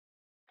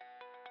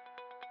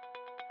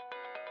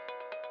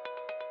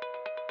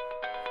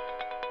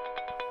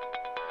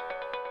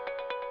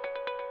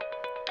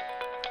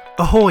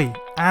Ahoy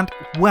and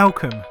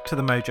welcome to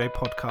the Mojo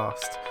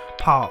Podcast,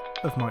 part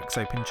of Mike's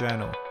Open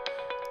Journal.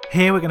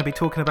 Here we're going to be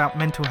talking about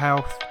mental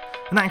health,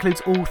 and that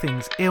includes all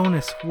things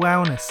illness,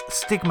 wellness,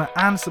 stigma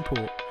and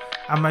support,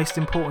 and most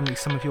importantly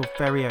some of your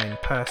very own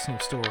personal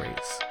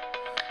stories.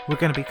 We're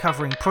going to be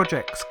covering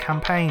projects,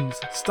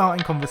 campaigns,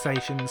 starting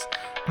conversations,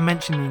 and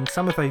mentioning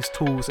some of those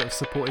tools that have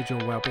supported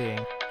your well-being.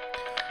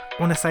 I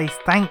want to say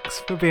thanks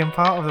for being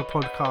part of the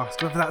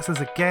podcast, whether that's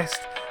as a guest,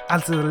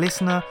 as a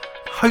listener,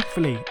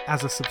 hopefully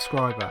as a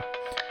subscriber.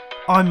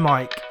 I'm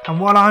Mike, and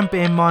while I'm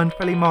being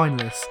mindfully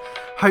mindless,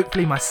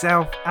 hopefully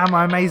myself and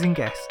my amazing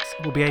guests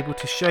will be able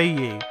to show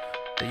you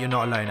that you're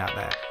not alone out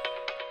there.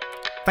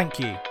 Thank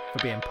you for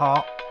being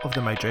part of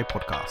the Mojo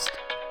Podcast.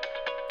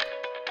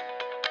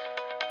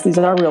 These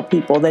are real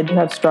people. They do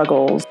have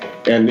struggles.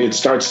 And it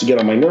starts to get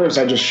on my nerves.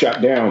 I just shut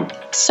down.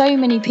 So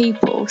many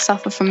people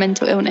suffer from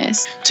mental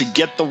illness. To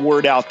get the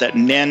word out that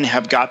men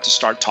have got to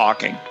start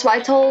talking. So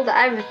I told her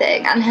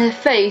everything and her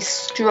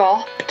face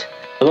dropped.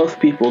 A lot of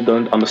people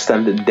don't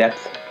understand the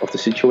depth of the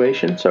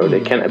situation, so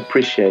they can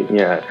appreciate,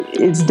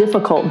 It's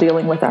difficult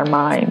dealing with our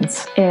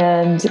minds,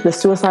 and the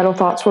suicidal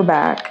thoughts were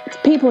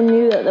back. People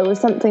knew that there was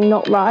something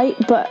not right,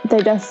 but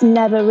they just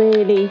never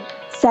really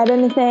said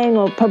anything,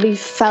 or probably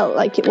felt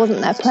like it wasn't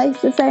their place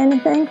to say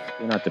anything.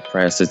 You're not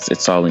depressed,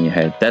 it's all in your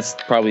head. That's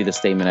probably the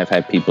statement I've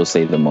had people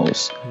say the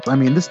most. I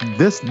mean,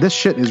 this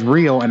shit is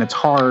real, and it's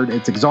hard,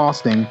 it's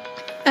exhausting.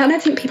 And I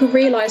don't think people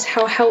realise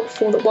how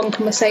helpful that one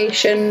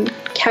conversation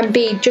can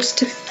be, just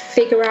to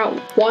figure out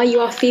why you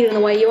are feeling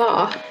the way you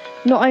are.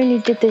 Not only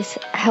did this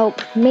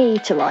help me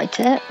to write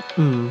it,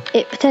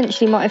 it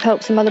potentially might have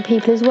helped some other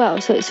people as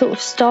well. So it sort of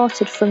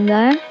started from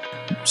there.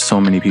 So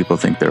many people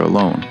think they're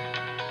alone.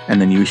 And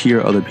then you hear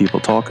other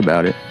people talk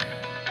about it,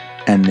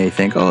 and they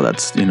think, oh,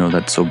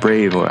 that's so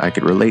brave, or I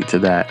could relate to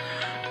that.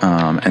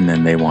 And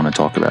then they want to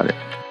talk about it.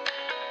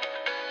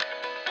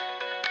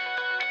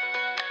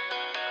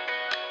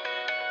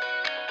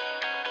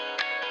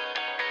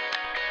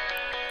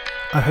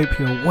 I hope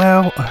you're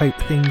well. I hope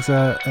things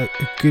are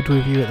good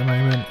with you at the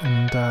moment.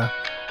 And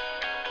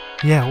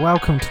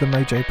welcome to the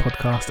Mojo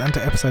Podcast and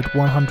to episode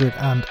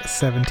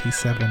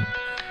 177.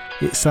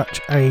 It's such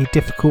a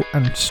difficult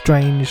and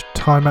strange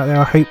time out there.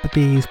 I hope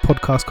these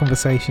podcast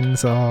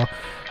conversations are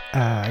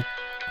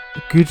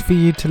good for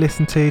you to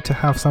listen to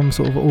have some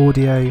sort of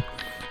audio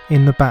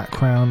in the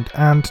background,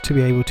 and to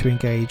be able to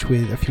engage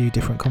with a few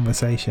different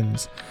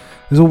conversations.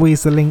 As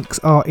always, the links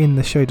are in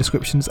the show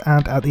descriptions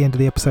and at the end of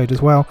the episode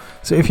as well.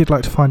 So if you'd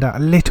like to find out a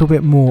little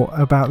bit more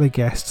about the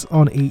guests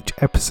on each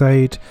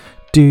episode,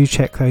 do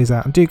check those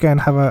out and do go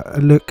and have a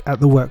look at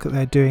the work that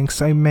they're doing.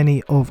 So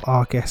many of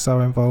our guests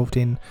are involved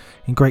in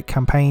great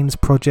campaigns,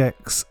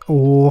 projects,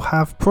 or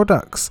have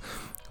products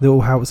that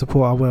will help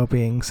support our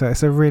well-being. So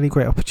it's a really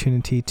great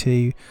opportunity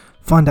to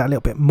find out a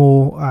little bit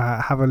more,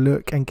 have a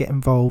look and get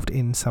involved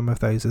in some of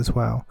those as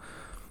well.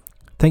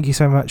 Thank you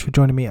so much for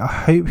joining me. I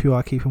hope you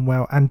are keeping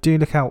well, and do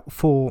look out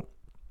for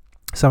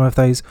some of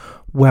those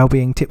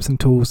well-being tips and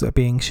tools that are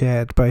being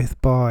shared both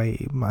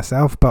by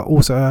myself, but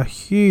also a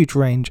huge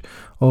range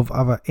of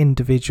other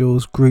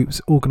individuals,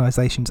 groups,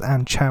 organisations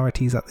and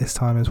charities at this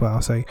time as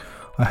well. So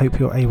I hope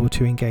you're able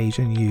to engage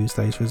and use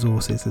those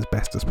resources as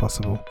best as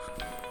possible.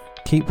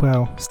 Keep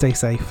well, stay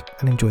safe,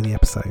 and enjoy the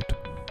episode.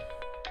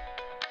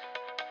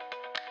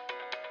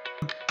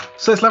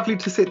 So it's lovely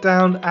to sit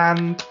down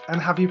and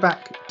have you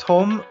back,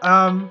 Tom.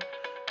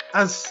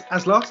 As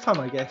last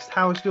time, I guess.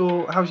 How's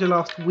your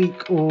last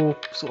week or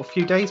sort of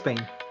few days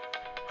been?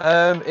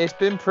 It's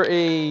been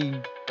pretty.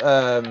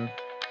 Wouldn't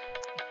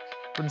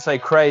say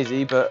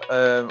crazy, but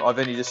I've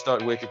only just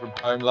started working from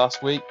home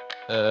last week.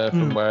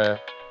 From where,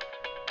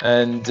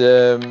 and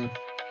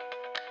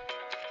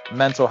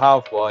mental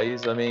health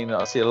wise, I mean,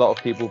 I see a lot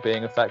of people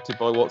being affected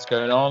by what's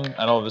going on,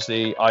 and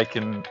obviously I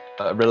can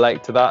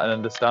relate to that and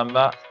understand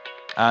that.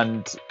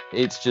 And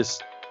it's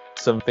just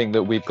something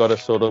that we've got to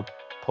sort of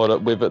put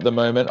up with at the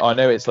moment. I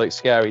know it's like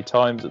scary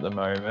times at the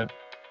moment,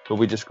 but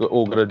we just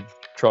all got to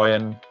try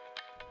and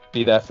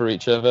be there for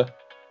each other.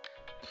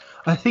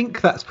 I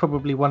think that's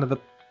probably one of the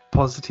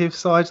positive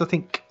sides. I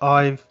think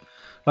I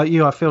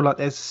feel like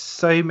there's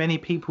so many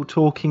people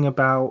talking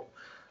about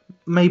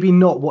maybe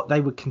not what they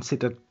would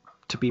consider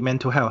to be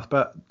mental health,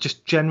 but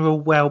just general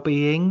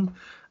well-being.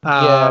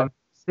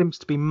 Seems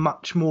to be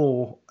much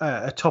more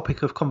a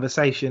topic of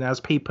conversation as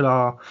people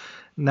are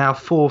now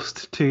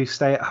forced to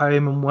stay at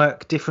home and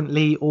work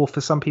differently, or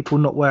for some people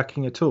not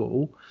working at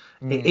all.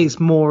 It is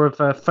more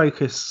of a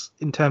focus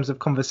in terms of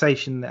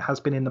conversation that has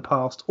been in the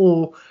past,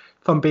 or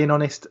if I'm being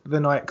honest,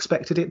 than I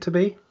expected it to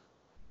be.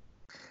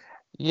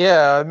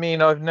 Yeah, I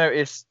mean, I've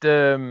noticed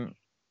a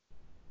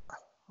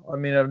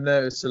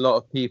lot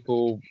of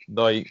people,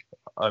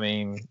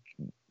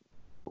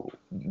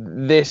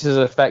 this has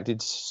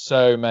affected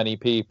so many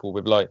people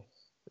with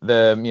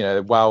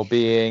the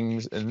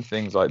well-beings and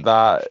things like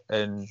that,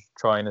 and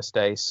trying to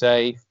stay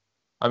safe.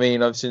 I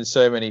mean, I've seen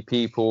so many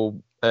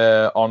people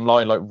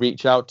online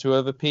reach out to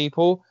other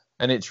people,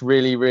 and it's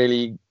really,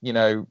 really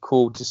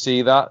cool to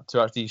see that,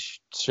 to actually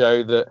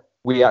show that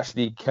we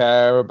actually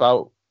care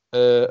about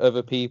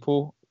other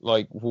people,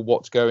 like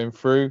what's going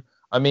through.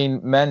 I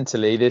mean,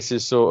 mentally, this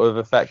has sort of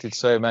affected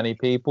so many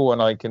people,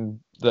 and I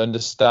can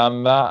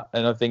understand that.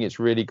 And I think it's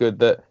really good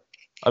that,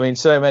 I mean,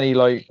 so many,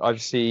 like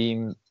I've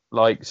seen,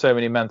 like so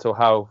many mental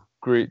health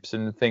groups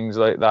and things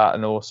like that,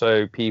 and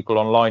also people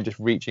online just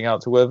reaching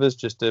out to others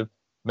just to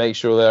make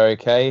sure they're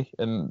okay,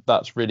 and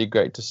that's really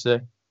great to see.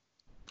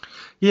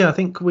 Yeah, I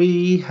think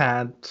we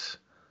had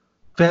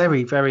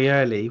very, very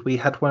early. We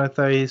had one of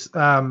those,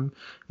 like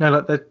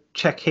the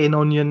check in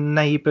on your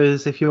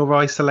neighbours if you're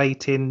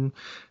isolating.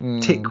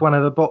 Tick one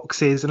of the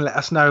boxes and let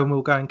us know, and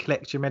we'll go and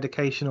collect your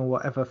medication or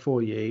whatever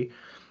for you.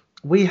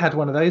 We had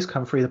one of those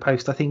come through the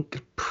post, I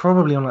think,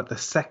 probably on like the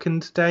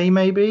second day,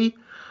 maybe.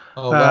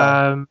 Oh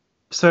wow!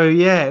 So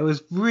yeah, it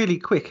was really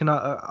quick, and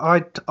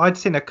I'd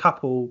seen a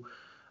couple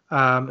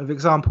of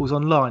examples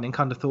online and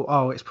kind of thought,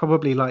 oh, it's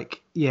probably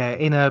like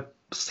in a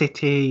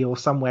city or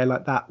somewhere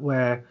like that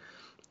where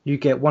you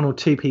get one or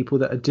two people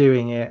that are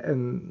doing it,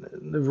 and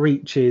the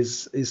reach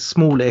is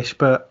smallish.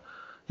 But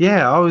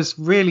yeah, I was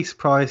really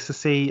surprised to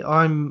see.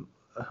 I'm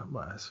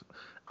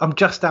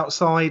just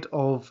outside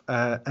of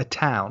a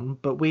town,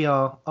 but we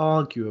are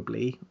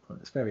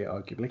it's very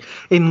arguably,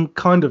 in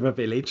kind of a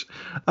village.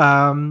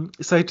 So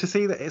to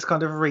see that it's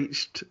kind of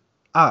reached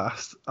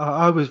us,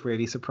 I was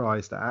really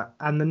surprised at.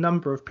 And the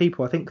number of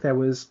people, I think there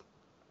was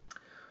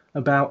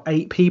about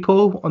 8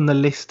 people on the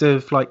list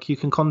of like, you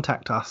can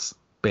contact us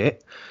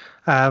bit.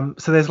 So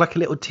there's like a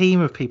little team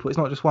of people. It's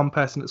not just one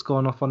person that's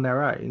gone off on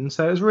their own.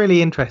 So it was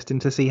really interesting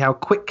to see how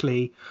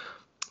quickly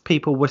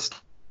people were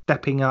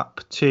stepping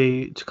up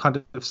to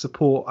kind of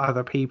support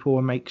other people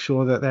and make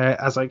sure that they're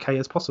as okay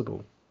as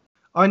possible.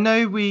 I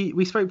know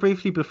we spoke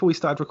briefly before we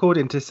started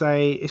recording to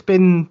say it's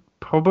been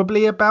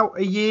probably about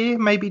a year,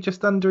 maybe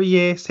just under a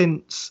year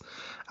since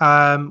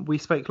we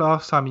spoke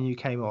last time and you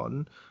came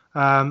on.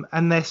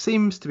 And there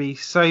seems to be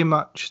so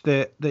much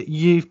that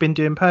you've been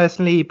doing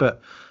personally,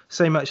 but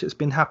so much that's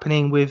been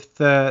happening with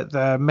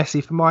the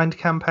Messy for Mind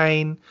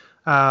campaign.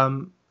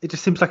 It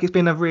just seems like it's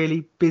been a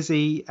really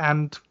busy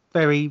and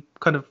very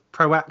kind of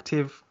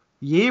proactive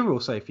year or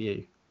so for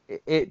you.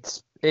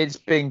 It's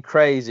been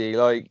crazy.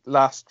 Like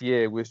last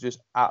year was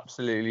just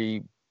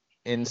absolutely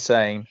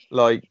insane.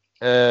 Like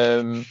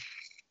and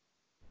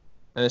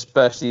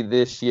especially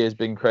this year's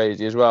been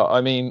crazy as well.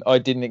 I mean,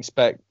 last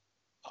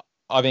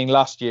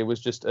year was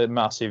just a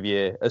massive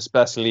year,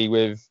 especially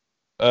with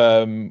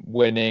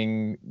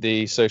winning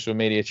the social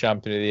media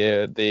champion of the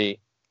year, the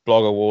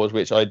blog awards,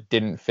 which I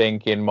didn't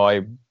think in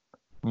my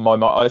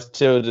I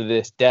still to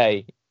this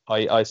day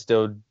I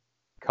still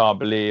can't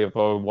believe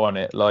I won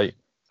it. Like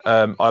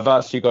I've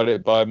actually got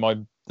it by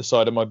the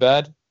side of my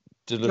bed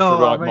to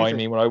remind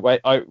me when I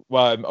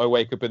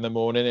wake up in the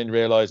morning and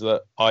realise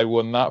that I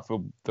won that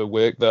for the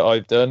work that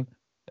I've done.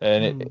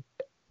 And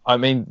I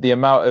mean, the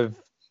amount of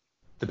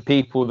the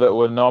people that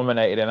were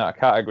nominated in that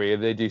category,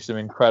 they do some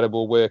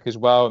incredible work as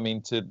well. I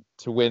mean, to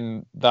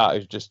win that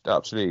is just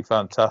absolutely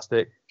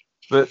fantastic.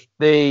 But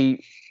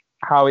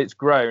how it's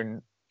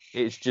grown,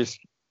 it's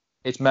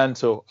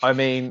mental. I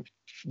mean,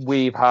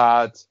 we've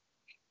had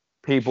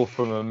people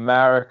from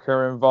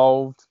America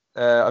involved.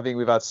 I think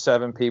we've had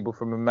 7 people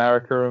from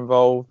America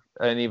involved,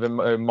 and even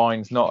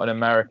mine's not an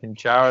American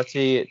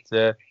charity.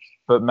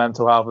 But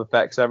mental health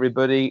affects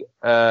everybody.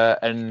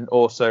 And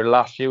also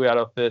last year we had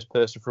our first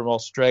person from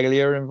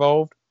Australia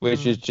involved,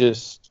 which is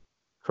just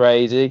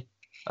crazy.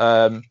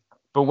 But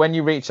when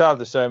you reach out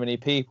to so many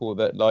people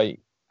that like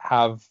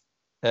have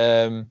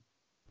to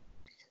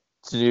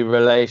do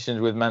relations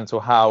with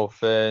mental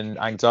health and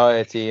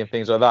anxiety and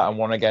things like that and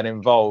want to get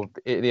involved,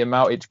 the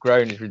amount it's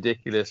grown is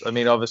ridiculous. I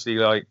mean, obviously,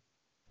 like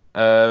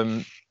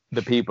the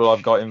people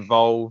I've got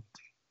involved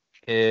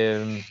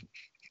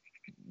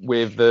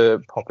with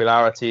the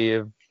popularity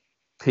of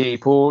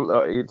people,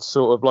 it's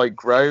sort of like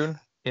grown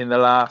in the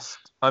last,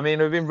 I mean,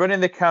 we've been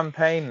running the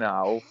campaign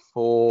now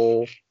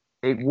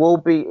it will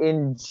be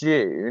in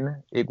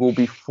June, it will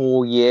be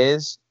 4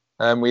 years.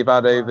 We've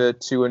had over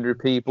 200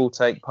 people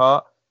take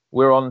part.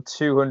 We're on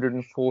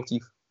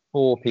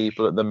 244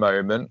 people at the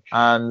moment,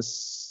 and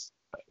it's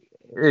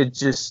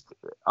just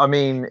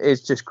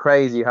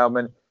crazy how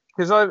many.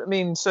 Because I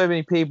mean, so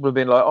many people have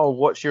been like, "Oh,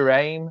 what's your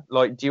aim?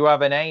 Like, do you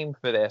have an aim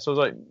for this?" I was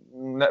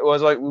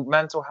like,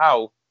 mental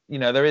health. You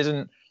know, there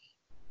isn't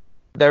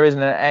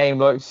an aim.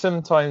 Like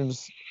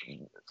sometimes,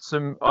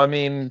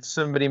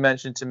 somebody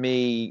mentioned to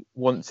me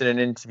once in an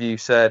interview,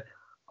 said,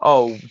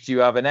 "Oh, do you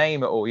have an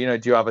aim at all? You know,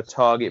 do you have a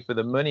target for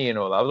the money and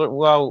all that?" I was like,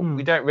 "Well,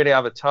 we don't really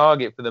have a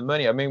target for the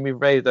money. I mean, we've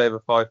raised over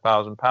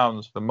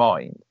 £5,000 for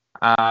Mind,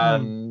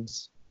 and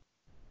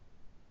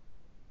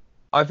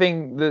I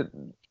think that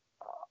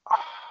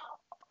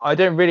I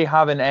don't really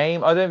have an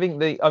aim. I don't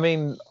think I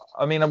mean,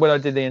 when I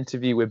did the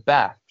interview with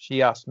Beth,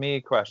 she asked me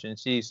a question.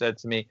 She said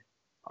to me,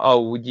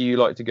 "Oh, would you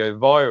like to go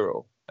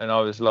viral?" And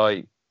I was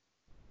like,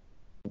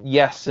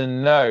 yes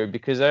and no,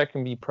 because there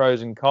can be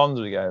pros and cons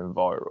with going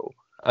viral.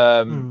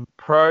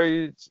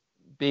 Pros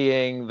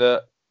being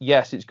that,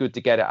 yes, it's good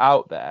to get it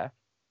out there,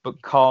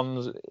 but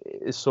cons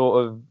is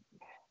sort of,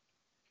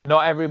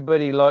 not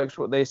everybody likes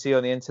what they see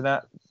on the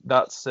internet.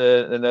 That's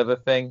another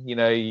thing. You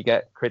know, you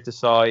get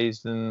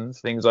criticized and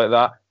things like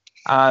that.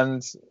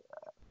 And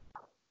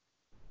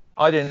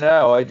I don't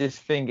know. I just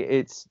think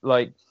it's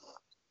like,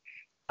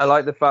 I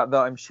like the fact that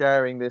I'm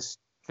sharing this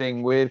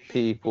thing with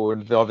people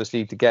and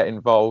obviously to get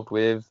involved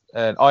with.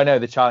 And I know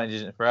the challenge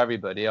isn't for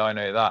everybody. I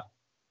know that.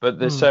 But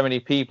there's so many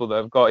people that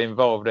have got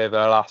involved over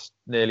the last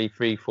nearly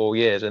 3-4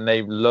 years, and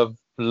they love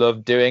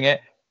doing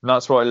it. And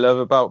that's what I love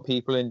about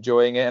people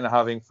enjoying it and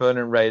having fun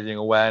and raising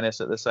awareness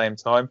at the same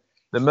time.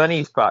 The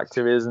money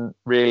factor isn't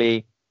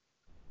really.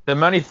 The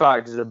money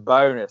factor is a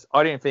bonus.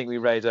 I didn't think we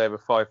raised over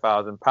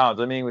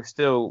 £5,000. I mean,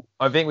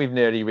 I think we've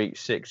nearly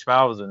reached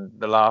 6,000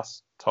 the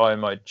last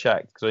time I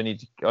checked, because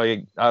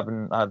I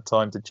haven't had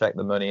time to check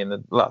the money in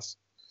the last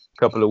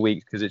couple of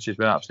weeks because it's just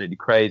been absolutely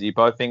crazy.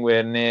 But I think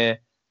we're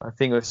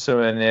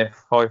somewhere near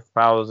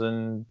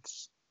 5,000.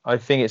 I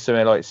think it's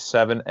something like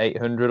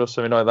 700-800 or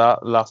something like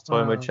that last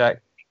time I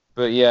checked.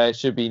 But yeah, it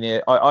should be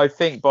near. I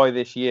think by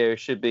this year it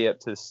should be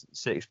up to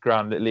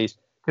 £6,000 at least.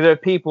 Because there are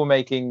people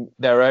making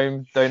their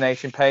own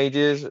donation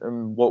pages,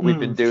 and what we've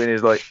been doing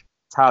is like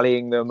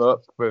tallying them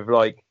up with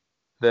like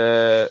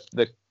the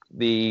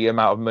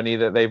amount of money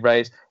that they've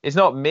raised. It's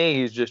not me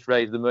who's just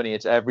raised the money;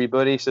 it's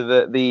everybody.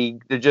 So the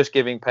Just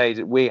Giving page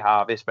that we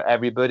have is for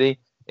everybody.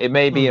 It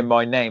may be in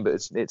my name,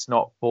 but it's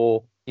not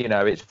for,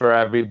 it's for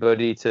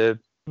everybody to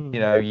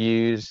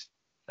use.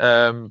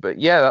 But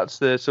yeah, that's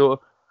the sort of.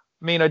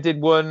 I mean, I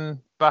did one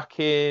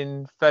back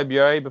in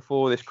February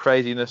before this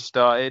craziness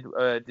started.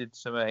 Did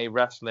a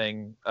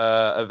wrestling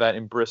event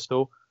in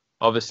Bristol.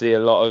 Obviously, a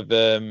lot of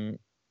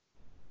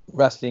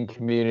wrestling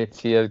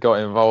community has got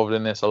involved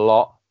in this a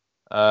lot.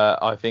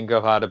 I think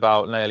I've had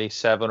about nearly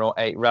 7 or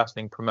 8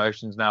 wrestling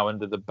promotions now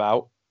under the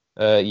belt,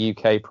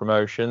 UK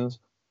promotions.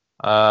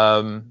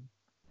 Yeah,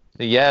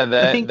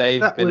 they've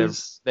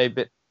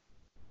been.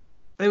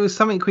 It was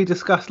something we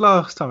discussed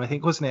last time, I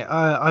think, wasn't it?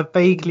 I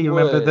vaguely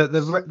remember that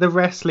the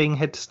wrestling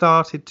had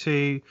started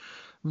to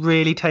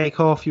really take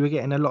off. You were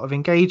getting a lot of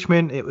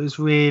engagement. It was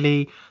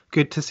really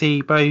good to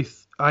see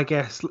both, I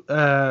guess,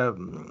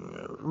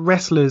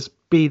 wrestlers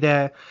be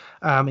there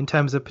in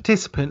terms of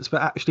participants,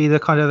 but actually the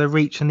kind of the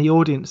reach and the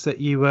audience that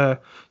you were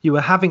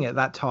having at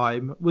that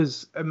time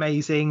was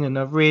amazing, and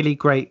a really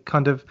great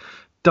kind of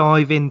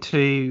dive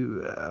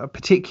into a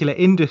particular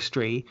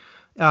industry.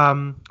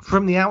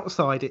 From the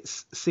outside, it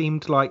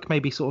seemed like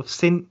maybe sort of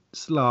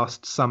since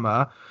last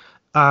summer,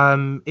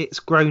 it's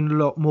grown a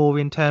lot more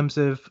in terms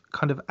of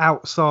kind of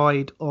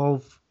outside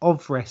of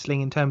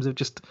wrestling, in terms of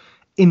just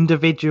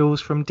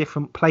individuals from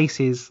different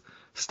places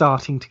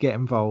starting to get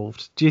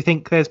involved. Do you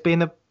think there's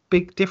been a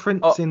big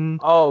difference in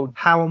how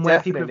and where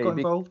people have got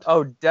involved?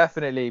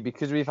 Definitely,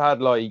 because we've had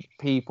like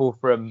people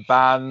from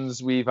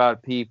bands, we've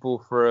had people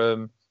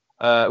from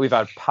we've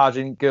had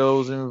pageant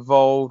girls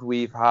involved,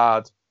 we've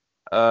had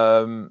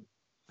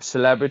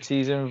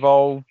celebrities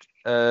involved.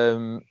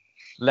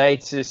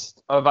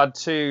 Latest, I've had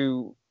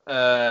 2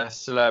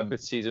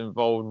 celebrities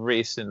involved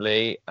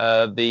recently.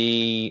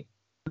 The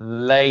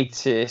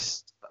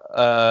latest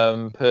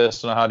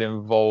person I had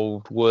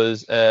involved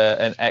was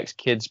an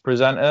ex-kids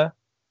presenter.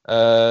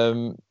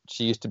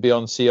 She used to be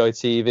on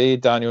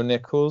CITV, Daniel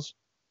Nichols.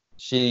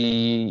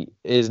 She's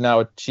now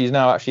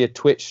actually a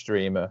Twitch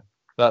streamer.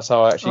 That's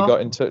how I actually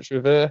got in touch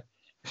with her.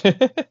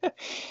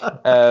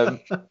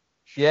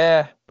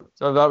 Yeah,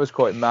 so that was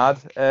quite mad.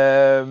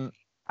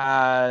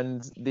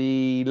 And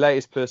the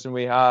latest person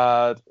we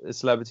had, a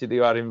celebrity that we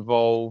had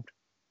involved,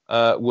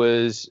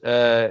 was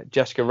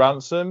Jessica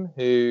Ransom,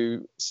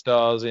 who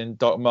stars in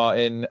Doc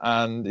Martin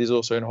and is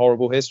also in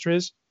Horrible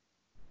Histories.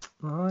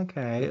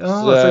 Okay.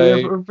 So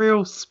you have a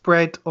real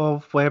spread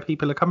of where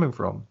people are coming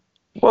from.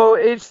 Well,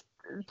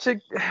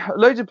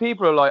 loads of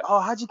people are like,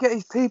 how'd you get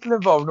these people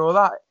involved and all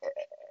that?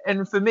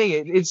 And for me,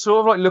 it's sort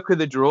of like luck of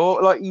the draw.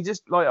 Like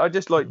I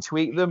just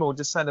tweet them or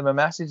just send them a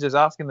message, just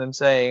asking them,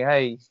 saying,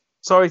 "Hey,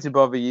 sorry to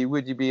bother you.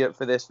 Would you be up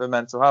for this for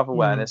mental health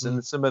awareness?"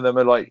 And some of them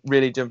are like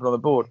really jumping on the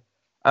board.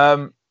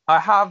 I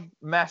have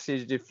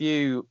messaged a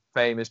few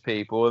famous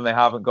people and they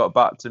haven't got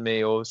back to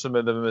me, or some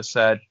of them have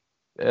said,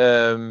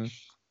 now.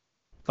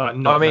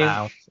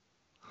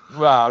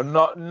 Well,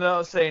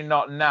 not saying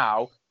not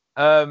now.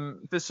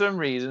 For some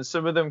reason,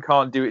 some of them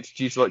can't do it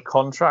due to like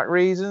contract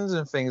reasons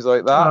and things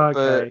like that. Okay.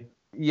 But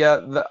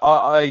yeah,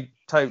 I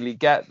totally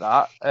get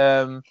that.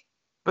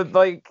 But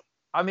like,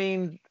 I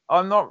mean,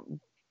 I'm not,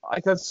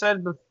 like I've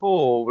said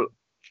before,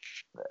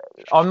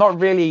 I'm not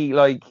really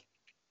like,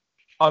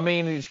 I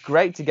mean, it's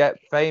great to get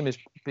famous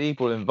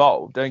people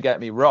involved, don't get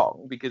me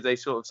wrong, because they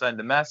sort of send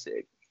a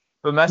message.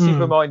 But Messy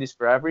for Mind is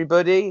for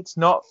everybody. It's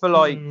not for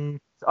like,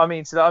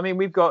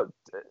 we've got,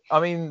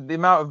 the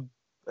amount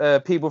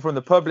of people from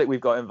the public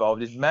we've got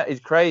involved is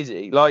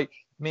crazy. Like,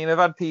 I mean, I've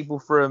had people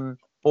from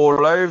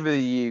all over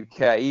the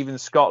UK, even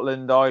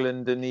Scotland,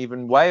 Ireland, and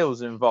even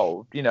Wales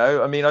involved. You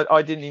know, I mean,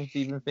 I didn't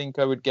even think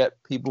I would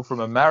get people from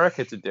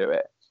America to do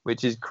it,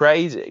 which is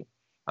crazy.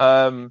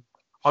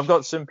 I've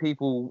got some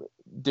people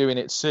doing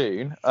it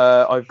soon.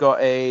 I've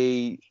got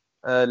a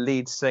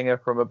lead singer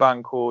from a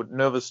band called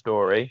Another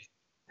Story,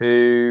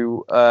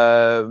 who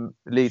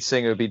lead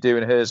singer will be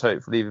doing hers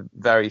hopefully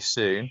very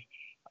soon.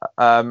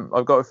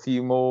 I've got a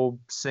few more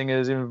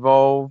singers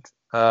involved.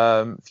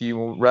 A few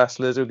more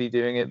wrestlers will be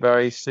doing it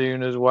very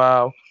soon as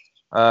well.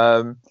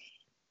 I've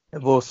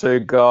also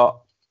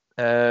got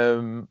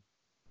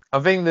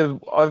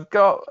I've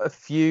got a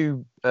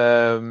few,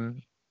 but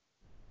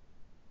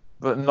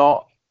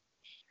not.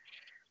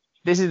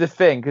 This is the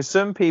thing, because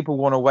some people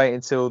want to wait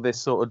until this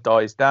sort of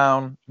dies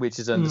down, which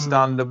is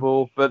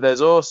understandable. But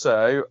there's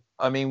also,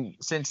 I mean,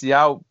 since the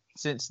I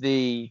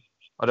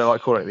don't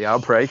like calling it the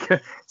outbreak,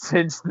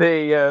 since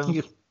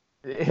the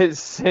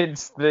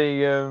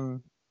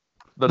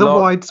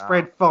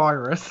widespread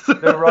virus,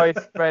 the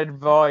widespread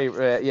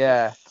virus,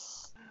 yeah,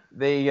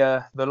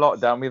 the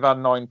lockdown, we've had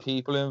 9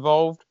 people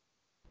involved.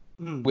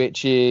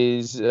 Which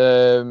is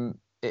mad.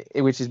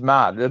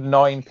 There are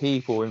 9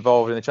 people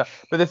involved in the chat.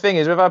 But the thing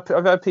is, I've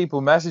had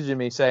people messaging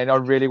me saying, I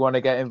really want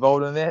to get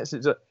involved in this.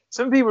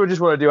 Some people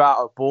just want to do it out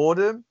of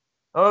boredom.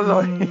 I was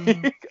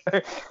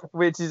like,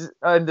 which is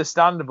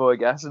understandable, I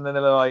guess. And then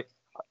they're like,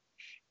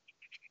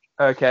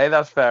 okay,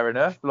 that's fair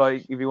enough.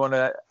 Like, if you want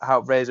to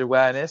help raise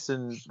awareness,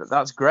 and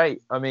that's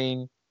great. I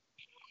mean,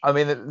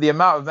 the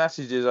amount of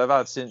messages I've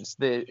had since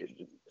this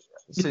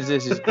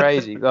is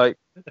crazy. Like,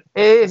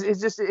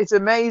 it's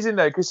amazing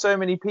though, because so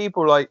many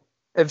people like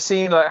have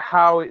seen like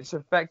how it's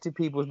affected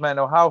people's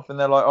mental health, and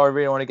they're like, oh, I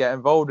really want to get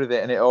involved with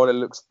it, and it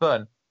looks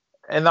fun.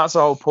 And that's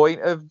the whole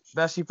point of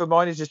Messy for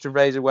Mine, is just to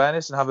raise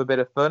awareness and have a bit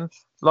of fun.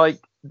 Like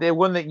the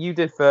one that you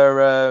did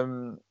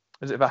for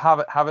is it for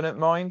Having It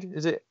Mind?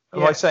 Is it?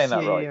 Am I saying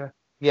that right? Yeah.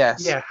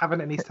 Yes. Yeah,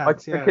 Having It These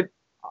Hands.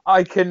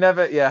 I can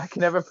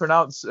never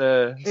pronounce.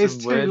 It's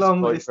too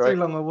long. It's too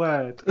long a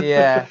word.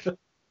 Yeah.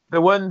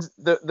 The one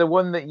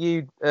that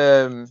you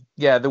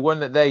the one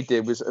that they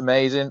did was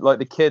amazing. Like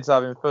the kids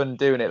having fun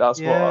doing it.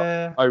 That's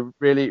what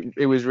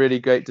it was really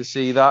great to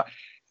see that,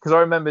 because I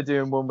remember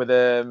doing one with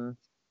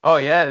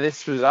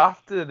this was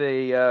after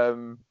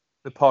the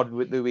pod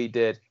that we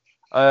did.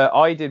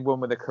 I did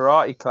one with a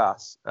karate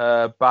class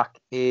back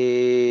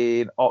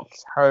in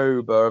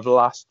October of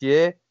last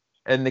year,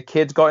 and the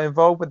kids got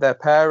involved with their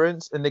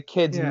parents, and the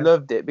kids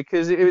loved it,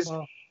 because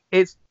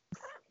it's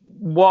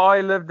what I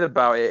loved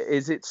about it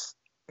is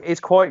it's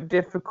quite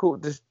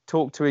difficult to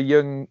talk to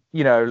young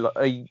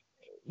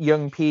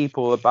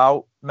people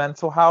about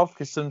mental health,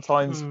 because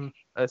sometimes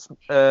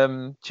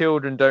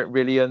children don't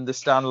really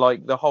understand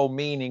like the whole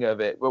meaning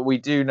of it. But we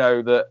do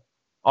know that,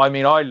 I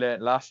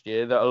learned last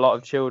year that a lot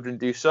of children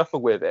do suffer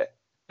with it.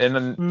 And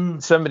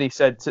then somebody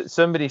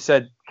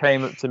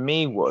came up to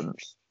me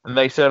once, and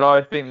they said,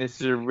 I think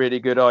this is a really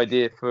good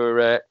idea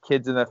for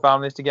kids and their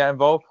families to get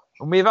involved.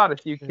 And we've had a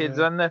few kids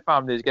and their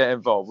families get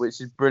involved,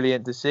 which is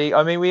brilliant to see.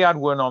 I mean, we had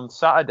one on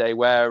Saturday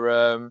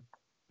where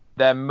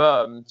their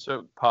mum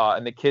took part,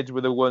 and the kids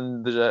were the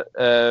ones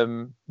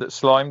that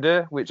slimed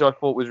her, which I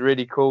thought was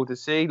really cool to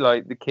see.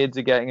 Like, the kids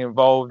are getting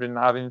involved and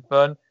having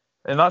fun.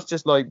 And that's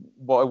just like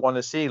what I want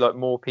to see, like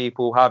more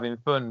people having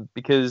fun,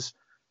 because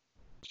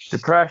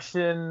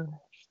depression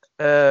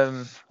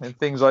and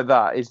things like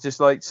that, it's just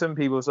like some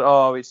people say,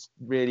 oh, it's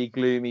really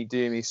gloomy,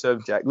 doomy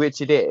subject,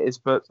 which it is,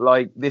 but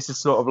like this is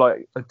sort of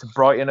like to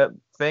brighten up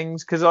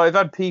things, because I've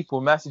had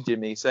people messaging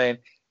me saying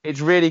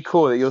it's really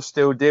cool that you're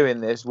still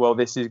doing this while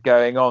this is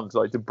going on,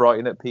 to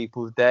brighten up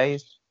people's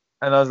days.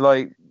 And I was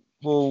like,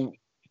 well,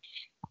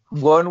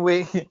 one,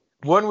 we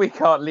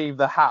can't leave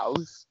the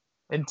house,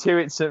 and 2,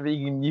 it's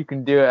something you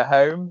can do at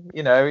home.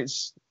 I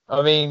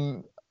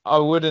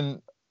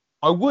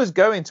was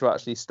going to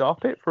actually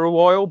stop it for a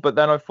while, but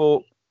then I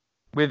thought,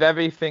 with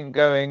everything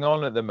going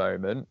on at the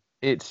moment,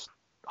 it's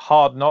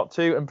hard not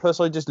to. And plus,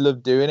 I just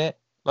love doing it.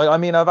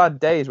 I've had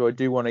days where I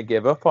do want to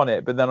give up on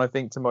it, but then I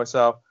think to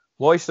myself,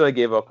 why should I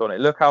give up on it?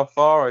 Look how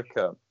far I've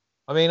come.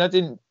 I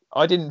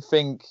didn't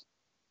think.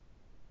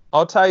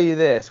 I'll tell you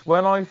this: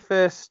 when I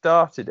first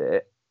started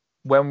it,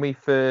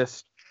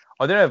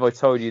 I don't know if I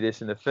told you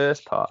this in the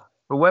first part,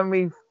 but when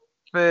we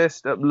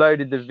first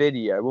uploaded the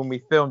video, when we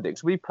filmed it,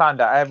 because we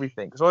planned out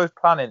everything, because I was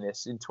planning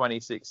this in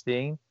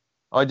 2016.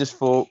 I just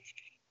thought,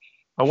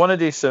 I want to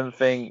do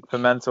something for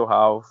mental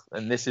health,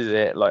 and this is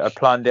it. Like, I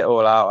planned it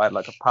all out. I had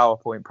like a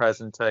PowerPoint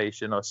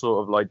presentation. I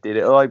sort of like did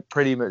it like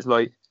pretty much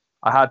like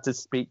I had to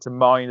speak to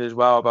Mind as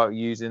well about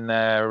using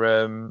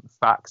their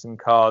facts and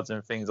cards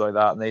and things like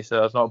that, and they said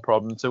that's not a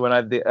problem. So when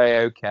I did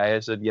okay, I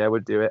said yeah,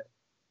 we'll do it.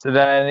 So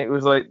then it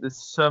was like the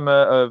summer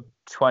of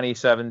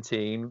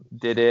 2017,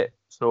 did it,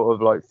 sort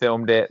of like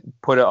filmed it,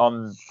 put it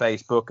on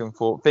Facebook, and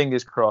thought,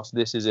 fingers crossed,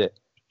 this is it.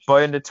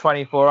 By under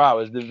 24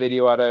 hours, the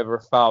video had over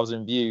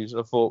 1,000 views.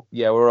 I thought,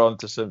 yeah, we're on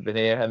to something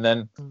here. And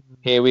then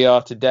here we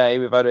are today.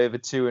 We've had over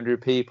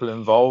 200 people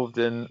involved,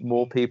 and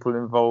more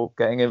people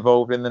getting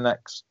involved in the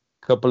next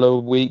couple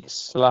of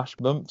weeks /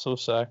 months or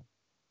so.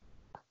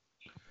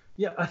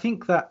 Yeah, I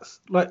think that's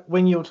like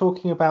when you're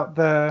talking about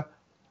the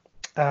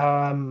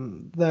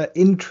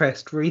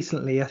interest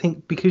recently. I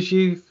think because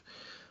you've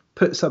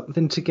put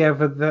something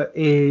together that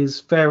is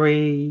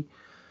very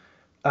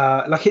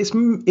like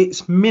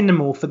it's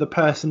minimal for the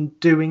person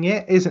doing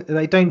it, isn't it?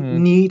 They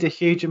don't need a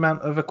huge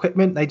amount of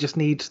equipment. They just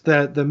need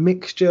the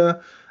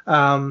mixture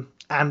and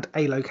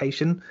a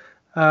location.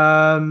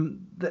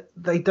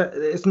 They don't.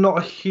 It's not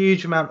a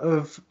huge amount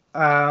of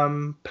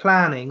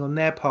planning on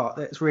their part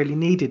that's really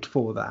needed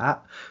for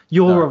that.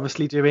 You're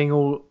obviously doing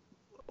all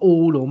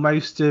or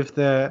most of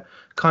the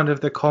kind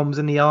of the comms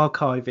and the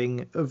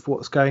archiving of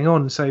what's going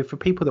on. So for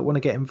people that want to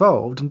get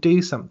involved and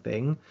do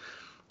something,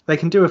 they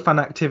can do a fun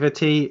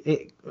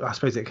activity. I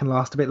suppose it can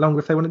last a bit longer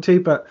if they wanted to,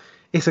 but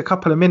it's a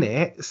couple of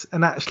minutes.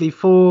 And actually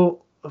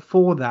for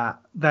that,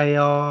 they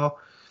are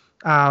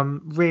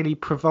really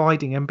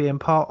providing and being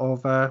part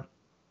of a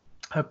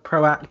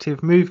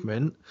proactive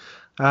movement,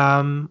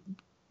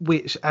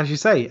 which, as you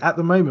say, at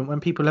the moment when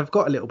people have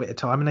got a little bit of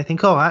time and they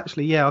think, oh,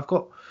 actually, yeah,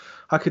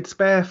 I could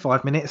spare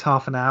 5 minutes,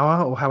 half an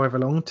hour, or however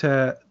long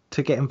to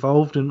get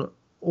involved and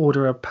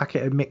order a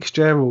packet of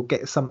mixture or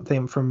get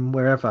something from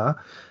wherever,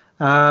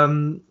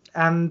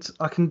 and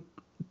I can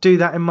do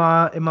that in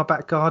my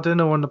back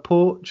garden or on the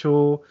porch,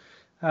 or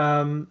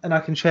and I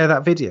can share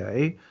that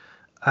video.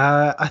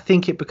 I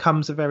think it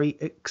becomes a very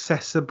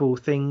accessible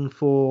thing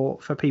for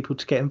people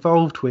to get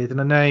involved with.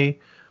 And I know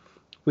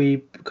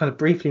we kind of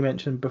briefly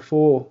mentioned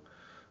before,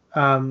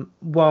 while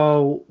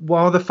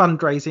the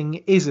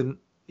fundraising isn't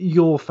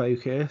your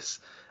focus,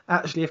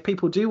 actually, if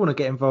people do want to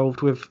get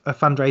involved with a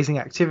fundraising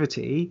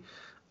activity,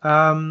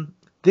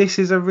 this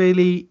is a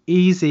really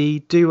easy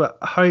do at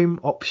home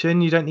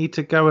option. You don't need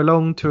to go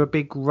along to a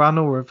big run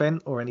or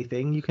event or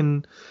anything. You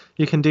can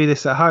do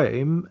this at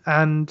home.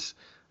 And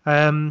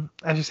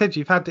as you said,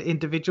 you've had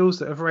individuals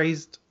that have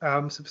raised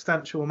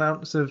substantial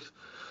amounts of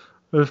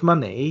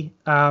money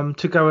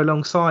to go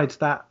alongside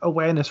that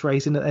awareness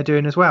raising that they're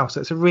doing as well. So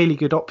it's a really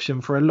good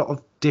option for a lot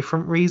of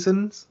different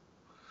reasons.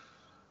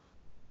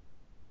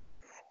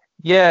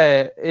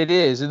 Yeah, it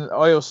is. And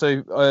I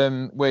also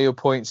where your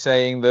point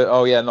saying that,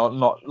 oh yeah,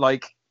 not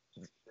like,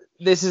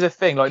 this is a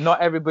thing, like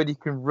not everybody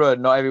can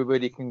run, not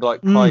everybody can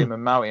like climb a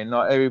mountain,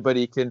 not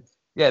everybody can.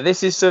 Yeah,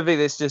 this is something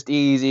that's just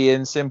easy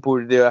and simple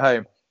to do at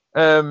home.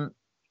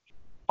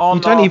 You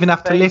don't even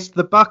have to lift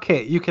the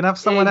bucket. You can have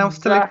someone else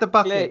to lift the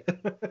bucket.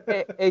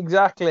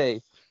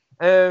 Exactly.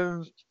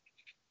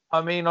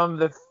 I mean, on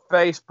the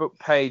Facebook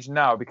page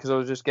now, because I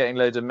was just getting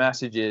loads of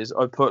messages,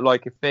 I put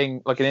like a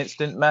thing, like an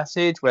instant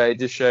message where it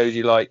just shows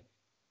you like,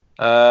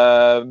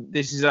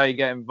 this is how you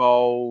get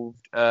involved.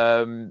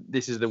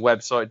 This is the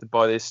website to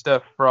buy this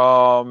stuff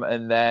from,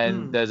 and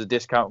then there's a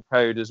discount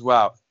code as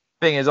well.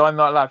 Thing is, I'm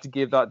not allowed to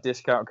give that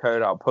discount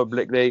code out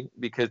publicly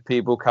because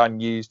people can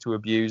use to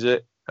abuse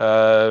it,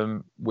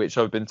 which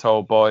I've been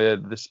told by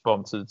the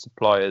sponsored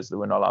suppliers that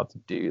we're not allowed to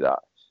do that.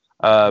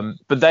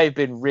 But they've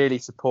been really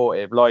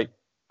supportive. Like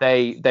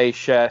they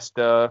share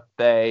stuff,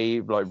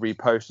 they like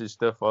reposted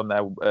stuff on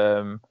their,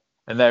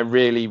 and they're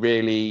really,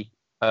 really,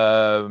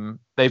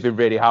 they've been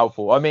really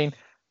helpful. I mean,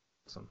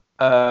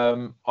 I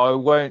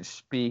won't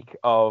speak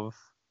of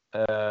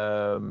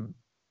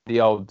the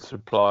old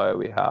supplier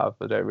we have.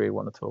 I don't really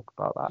want to talk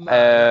about that.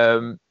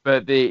 No.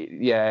 But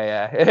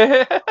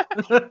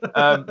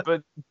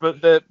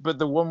but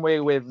the one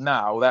we're with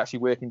now, they actually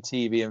work in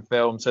TV and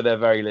film, so they're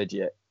very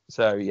legit.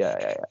 So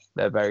yeah,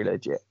 they're very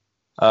legit.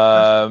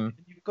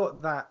 You've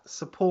got that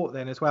support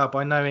then as well,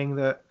 by knowing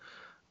that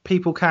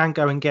people can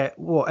go and get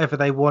whatever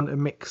they want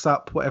and mix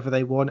up whatever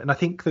they want. And I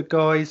think the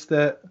guys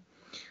that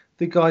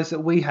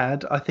we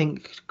had, I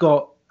think,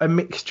 got a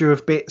mixture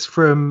of bits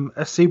from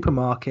a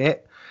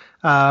supermarket.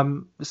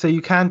 So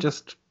you can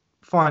just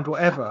find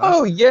whatever.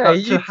 Oh yeah,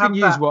 you can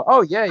use what?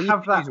 Oh yeah, you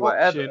have can that use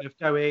whatever. Option of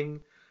going,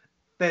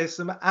 there's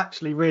some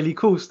actually really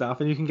cool stuff,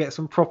 and you can get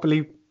some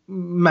properly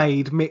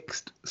made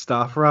mixed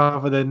stuff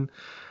rather than.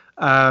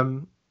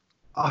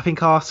 I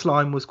think our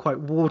slime was quite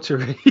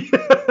watery.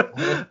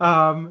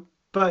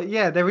 But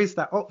yeah, there is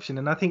that option,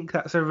 and I think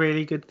that's a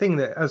really good thing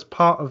that as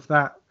part of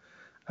that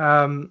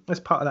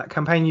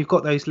campaign, you've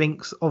got those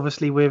links,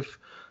 obviously, with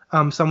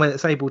somewhere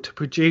that's able to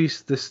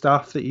produce the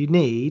stuff that you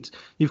need.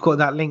 You've got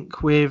that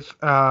link with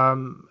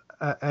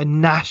a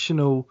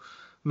national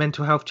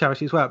mental health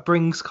charity as well. It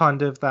brings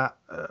kind of that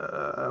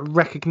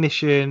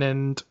recognition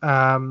and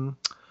kind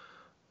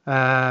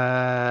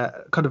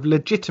of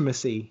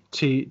legitimacy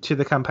to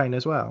the campaign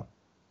as well.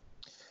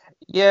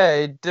 Yeah,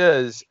 it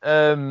does.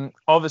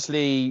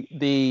 Obviously,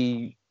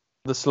 the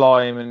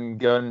slime and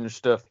gun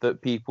stuff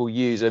that people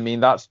use, I mean,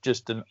 that's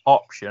just an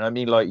option. I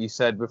mean, like you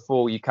said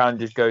before, you can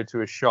just go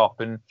to a shop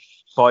and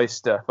buy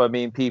stuff. I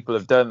mean, people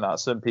have done that.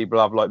 Some people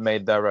have like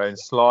made their own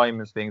slime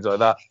and things like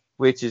that,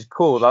 which is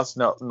cool. That's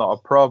not a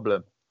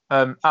problem.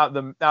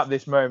 At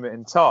this moment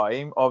in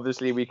time,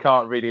 obviously, we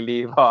can't really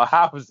leave our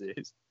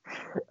houses.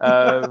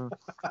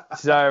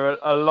 So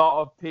a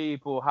lot of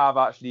people have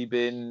actually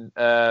been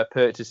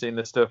purchasing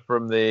the stuff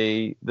from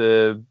the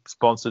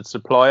sponsored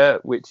supplier,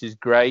 which is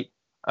great.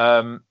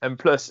 And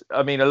plus,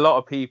 I mean, a lot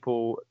of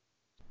people,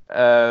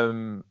 I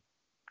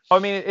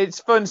mean, it's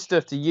fun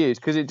stuff to use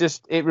because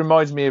it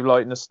reminds me of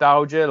like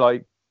nostalgia,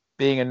 like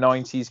being a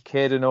 90s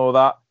kid and all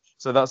that.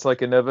 So that's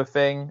like another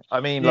thing.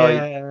 I mean,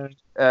 Yeah,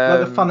 like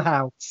the fun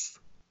house.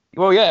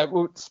 Well, yeah.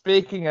 Well,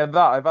 speaking of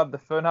that, I've had the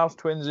Funhouse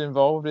twins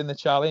involved in the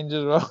challenge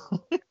as well.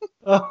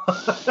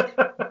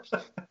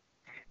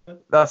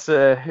 That's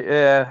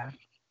yeah.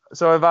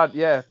 So I've had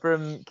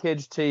from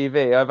Kids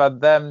TV. I've had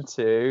them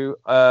two.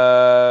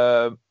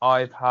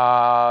 I've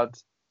had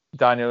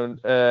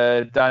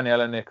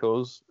Daniela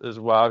Nichols as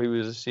well, who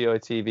was a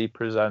CITV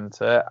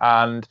presenter,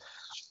 and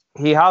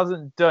he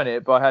hasn't done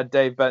it, but I had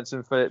Dave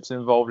Benson Phillips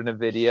involved in a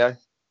video.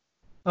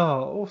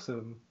 Oh,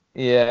 awesome!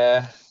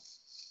 Yeah.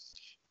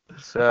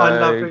 So I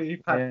love that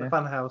you've had the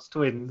Funhouse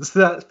twins.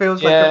 That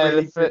feels like a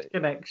really good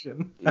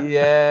connection.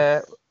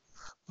 Yeah.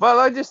 Well,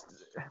 I just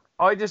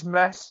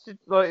messaged,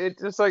 like, it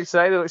just like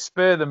say like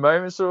spur of the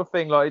moment sort of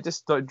thing. Like, I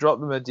just like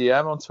dropped them a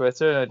DM on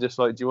Twitter, and I just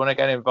like, do you want to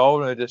get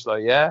involved? And they're just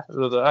like, yeah. I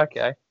was like,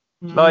 okay.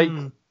 Like,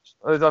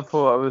 I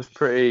thought it was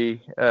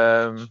pretty.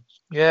 Yeah,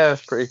 it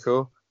was pretty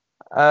cool.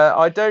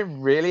 I don't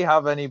really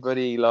have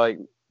anybody like.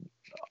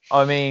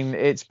 I mean,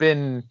 it's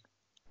been.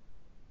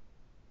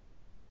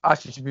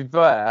 Actually, to be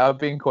fair, I've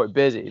been quite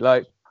busy.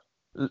 Like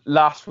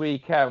last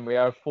weekend, we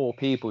had 4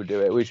 people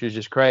do it, which was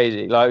just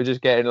crazy. Like, we're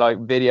just getting like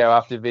video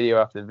after video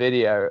after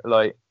video,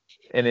 like,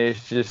 and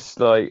it's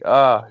just like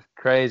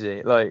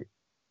crazy. Like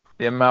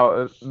the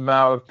amount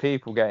of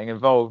people getting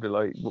involved in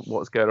like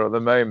what's going on at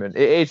the moment.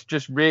 It's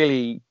just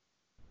really,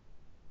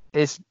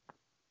 it's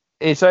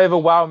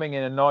overwhelming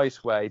in a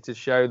nice way to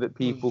show that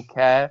people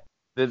care,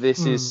 that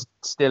this is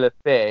still a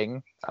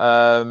thing.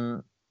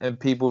 And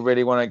people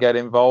really want to get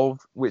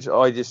involved, which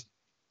I just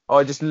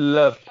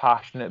love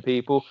passionate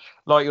people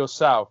like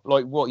yourself.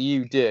 Like what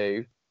you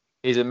do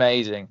is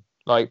amazing.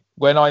 Like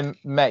when I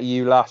met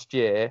you last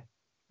year,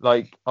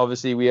 like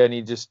obviously we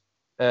only just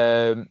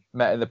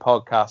met in the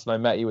podcast, and I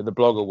met you at the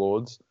Blog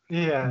Awards.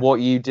 Yeah.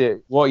 What you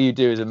do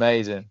is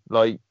amazing.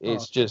 Like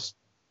it's just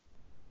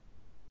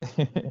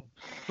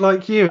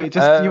like you. It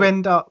just you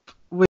end up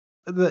with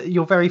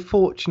you're very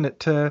fortunate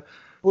to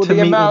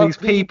meet all these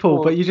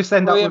people, but you just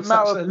end up with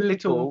such a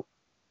little.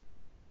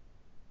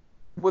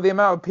 Well, the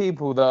amount of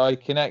people that I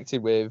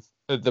connected with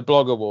at the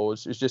Blog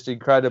Awards is just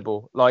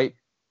incredible. Like,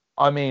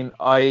 I mean,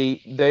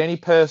 the only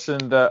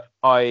person that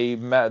I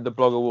met at the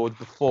Blog Awards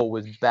before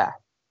was Beth,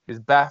 because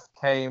Beth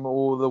came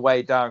all the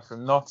way down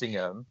from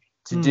Nottingham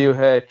to do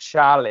her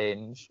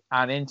challenge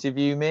and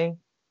interview me,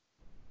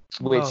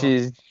 which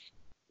is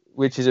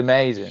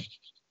amazing.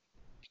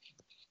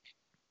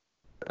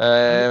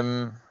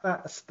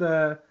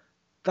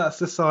 That's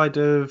the side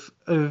of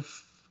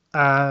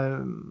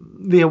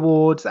the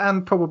awards,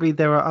 and probably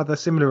there are other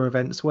similar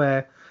events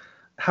where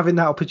having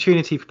that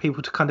opportunity for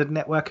people to kind of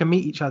network and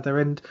meet each other,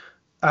 and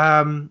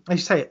as you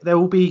say, there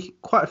will be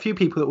quite a few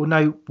people that will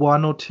know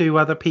one or two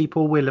other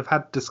people, will have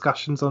had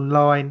discussions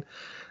online,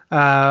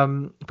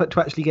 but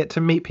to actually get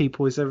to meet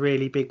people is a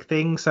really big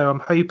thing. So I'm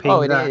hoping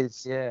we're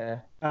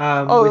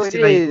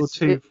still able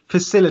to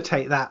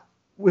facilitate that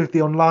with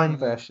the online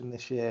version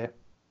this year.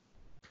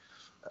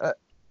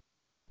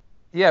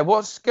 Yeah,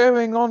 what's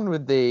going on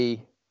with the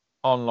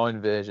online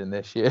version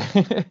this year?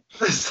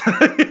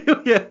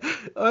 Yeah,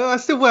 I'm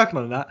still working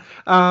on that.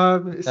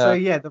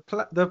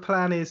 The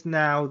plan is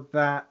now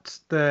that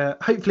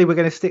hopefully we're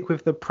going to stick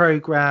with the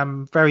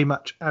program very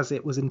much as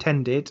it was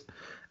intended,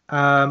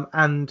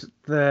 and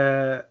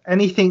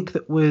anything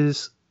that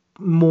was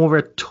more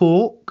a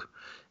talk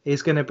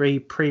is going to be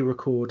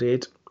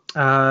pre-recorded,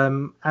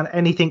 and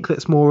anything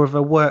that's more of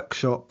a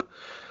workshop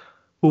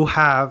will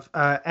have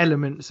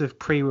elements of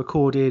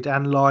pre-recorded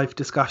and live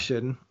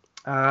discussion.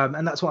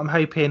 And that's what I'm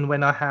hoping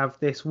when I have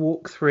this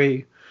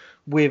walkthrough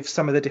with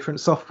some of the different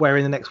software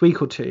in the next week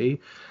or two,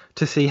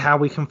 to see how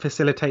we can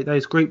facilitate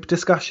those group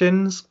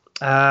discussions,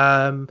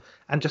 and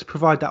just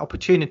provide that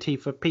opportunity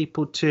for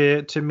people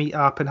to meet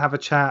up and have a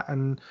chat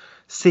and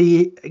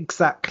see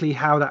exactly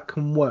how that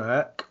can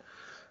work.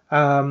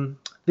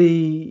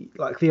 The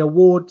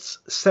awards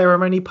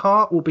ceremony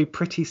part will be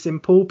pretty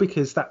simple,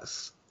 because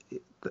that's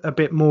a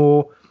bit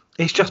more,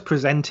 it's just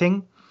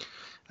presenting.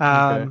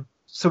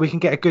 So we can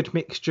get a good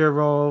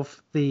mixture of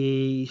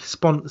the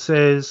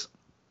sponsors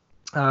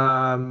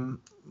announcing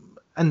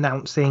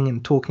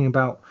and talking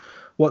about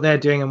what they're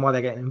doing and why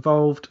they're getting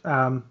involved.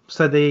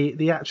 So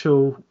the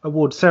actual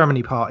award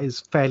ceremony part is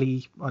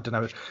fairly, I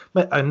don't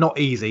know, not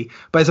easy,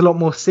 but it's a lot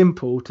more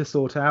simple to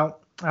sort out.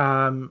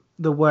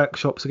 The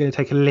workshops are going to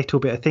take a little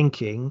bit of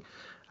thinking,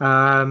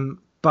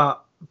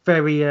 but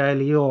very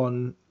early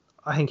on,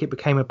 I think it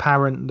became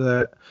apparent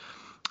that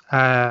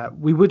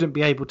we wouldn't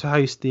be able to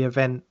host the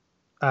event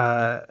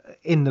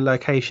in the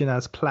location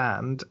as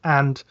planned.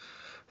 And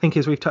I think,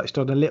 as we've touched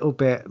on a little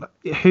bit,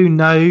 who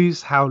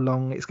knows how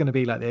long it's going to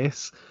be like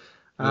this.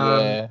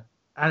 And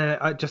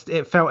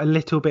it felt a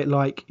little bit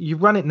like you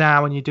run it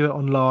now and you do it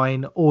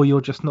online, or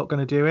you're just not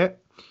going to do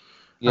it.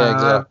 Yeah,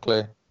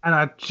 exactly. And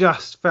I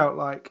just felt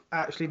like,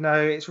 actually,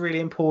 no, it's really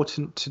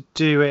important to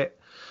do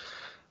it,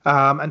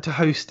 and to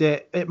host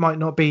it. It might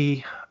not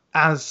be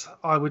as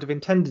I would have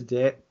intended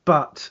it,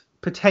 but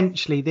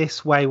potentially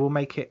this way will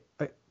make it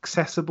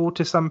accessible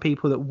to some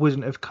people that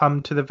wouldn't have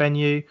come to the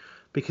venue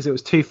because it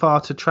was too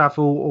far to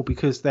travel or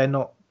because they're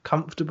not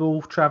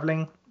comfortable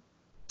traveling.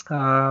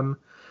 So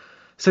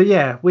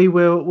yeah,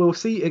 we'll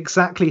see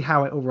exactly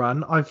how it will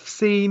run. I've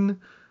seen,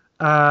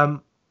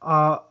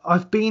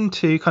 I've been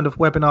to kind of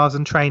webinars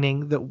and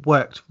training that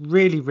worked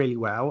really, really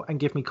well and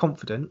give me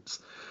confidence.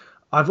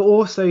 I've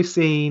also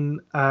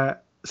seen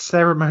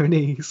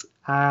ceremonies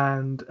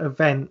and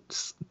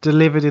events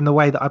delivered in the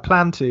way that I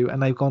planned to,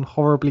 and they've gone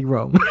horribly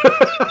wrong.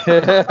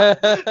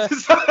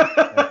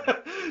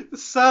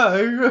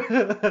 So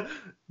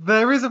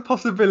there is a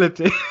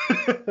possibility.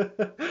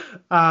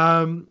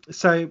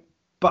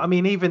 But I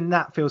mean, even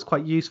that feels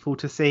quite useful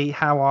to see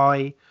how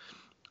I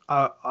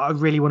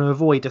really want to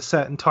avoid a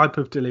certain type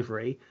of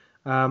delivery.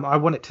 I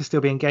want it to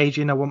still be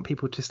engaging. I want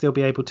people to still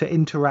be able to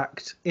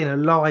interact in a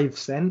live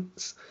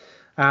sense.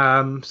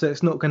 So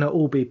it's not going to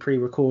all be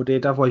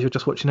pre-recorded. Otherwise, you're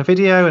just watching a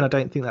video, and I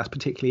don't think that's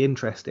particularly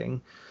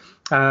interesting.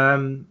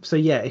 So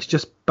yeah, it's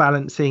just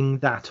balancing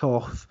that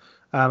off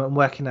and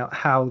working out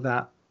how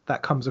that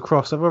comes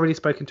across. I've already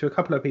spoken to a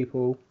couple of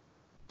people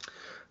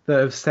that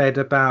have said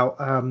about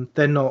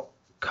they're not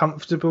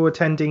comfortable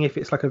attending if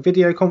it's like a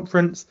video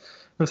conference.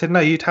 And I said, no,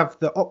 you'd have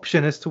the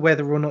option as to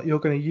whether or not you're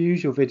going to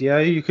use your video.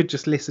 You could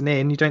just listen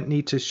in. You don't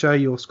need to show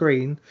your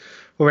screen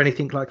or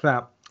anything like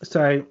that.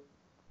 So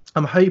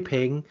I'm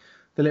hoping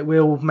that it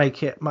will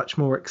make it much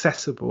more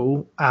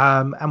accessible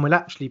and will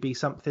actually be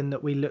something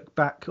that we look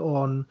back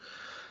on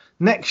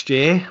next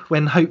year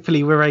when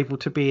hopefully we're able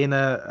to be in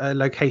a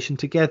location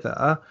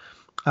together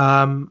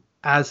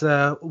as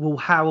well,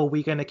 how are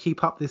we going to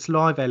keep up this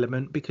live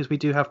element, because we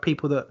do have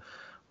people that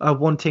are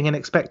wanting and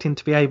expecting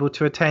to be able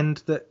to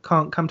attend that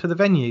can't come to the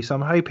venue. So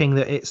I'm hoping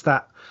that it's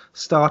that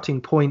starting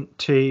point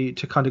to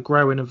kind of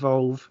grow and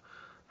evolve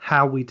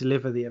how we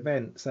deliver the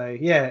event. So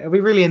yeah, it'll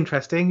be really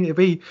interesting. It'll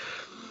be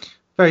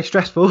very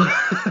stressful.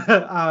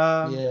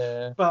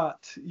 But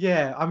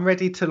yeah, I'm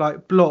ready to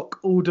like block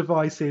all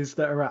devices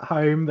that are at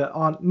home that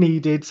aren't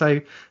needed. So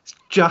it's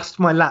just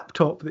my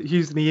laptop that's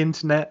using the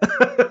internet.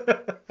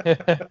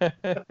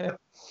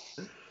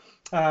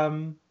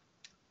 But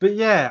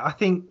yeah, I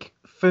think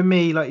for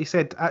me, like you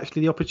said,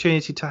 actually the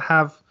opportunity to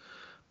have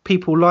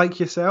people like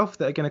yourself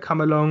that are going to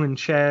come along and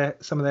share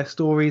some of their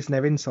stories and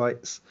their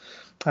insights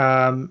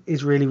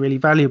is really, really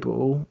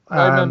valuable.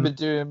 I remember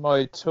doing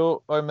my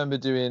talk.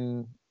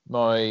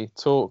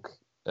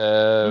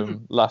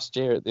 Last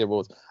year at the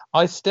awards.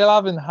 I still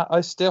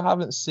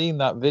haven't seen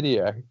that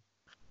video.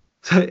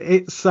 So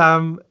it's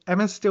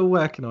Emma's still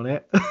working on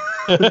it.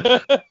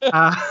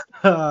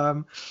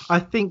 I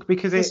think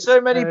because there's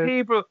so many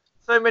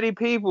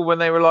people when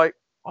they were like,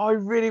 I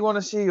really want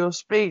to see your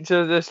speech.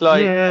 I was just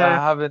like,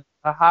 I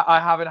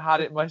haven't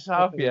had it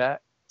myself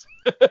yet.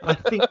 I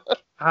think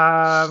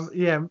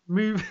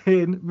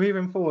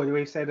moving forward,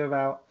 we said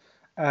about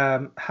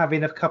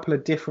having a couple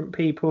of different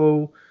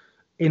people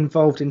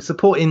involved in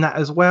supporting that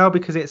as well,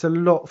 because it's a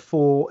lot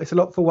for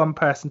one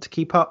person to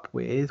keep up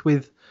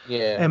with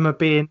Emma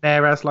being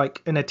there as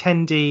like an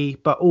attendee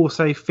but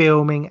also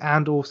filming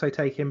and also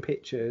taking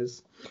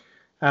pictures.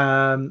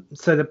 So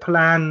the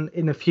plan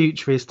in the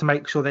future is to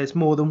make sure there's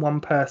more than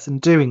one person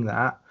doing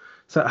that,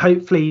 so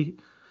hopefully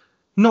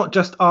not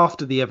just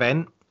after the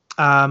event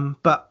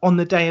but on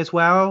the day as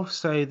well,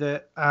 so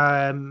that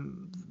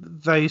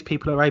those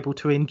people are able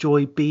to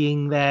enjoy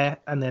being there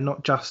and they're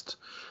not just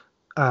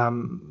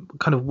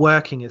kind of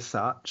working as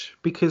such,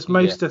 because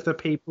most of the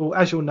people,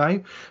 as you'll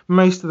know,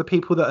 most of the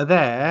people that are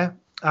there,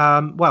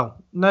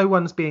 no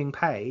one's being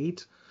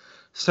paid,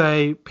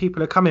 so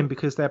people are coming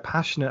because they're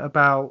passionate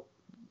about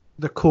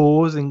the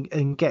cause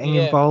and getting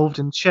involved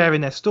and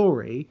sharing their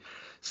story.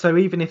 So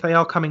even if they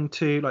are coming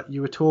to, like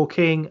you were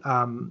talking,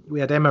 we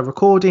had Emma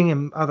recording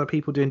and other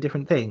people doing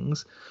different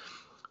things,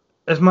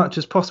 as much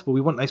as possible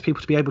we want those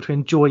people to be able to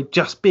enjoy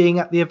just being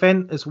at the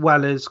event as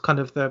well as kind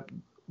of the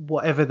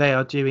whatever they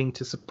are doing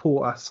to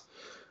support us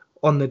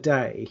on the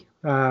day.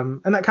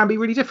 And that can be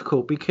really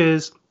difficult,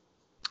 because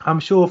I'm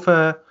sure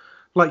for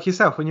like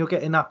yourself, when you're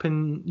getting up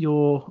and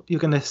you're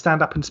going to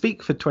stand up and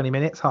speak for 20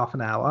 minutes, half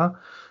an hour,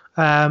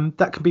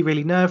 that can be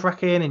really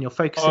nerve-wracking, and you're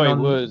focusing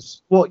on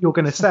what you're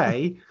going to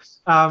say,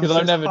 because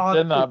I've never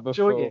done that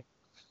before.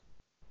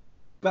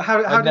 But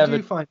how did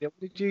you find it? What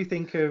did you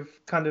think of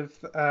kind of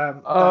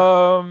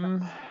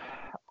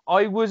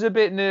I was a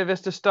bit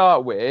nervous to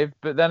start with,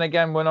 but then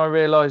again, when I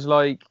realized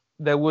like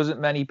there wasn't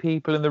many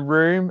people in the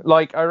room,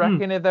 like I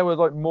reckon if there was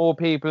like more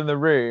people in the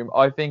room,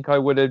 I think I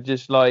would have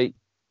just like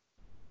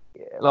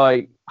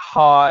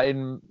heart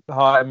in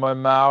my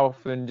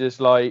mouth and just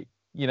like,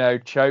 you know,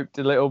 choked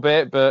a little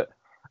bit. But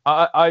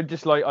I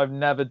just like, I've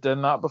never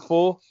done that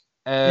before.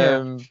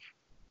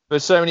 But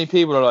so many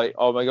people are like,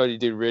 oh my god, you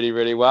did really,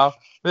 really well.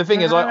 But the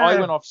thing is, I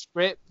went off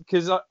script,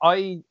 because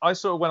I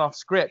sort of went off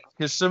script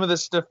because some of the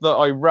stuff that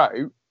I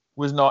wrote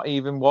was not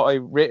even what I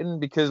written,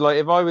 because like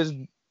if I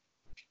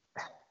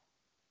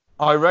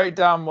wrote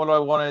down what I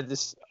wanted to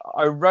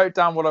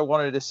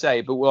say,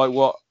 but like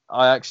what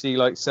I actually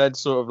like said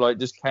sort of like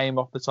just came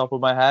off the top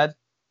of my head.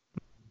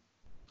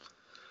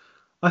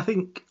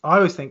 I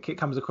always think it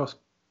comes across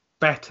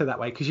better that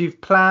way because you've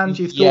planned,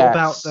 you've thought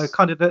about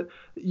the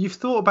you've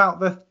thought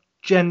about the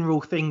general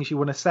things you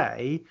want to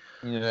say,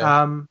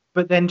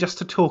 but then just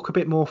to talk a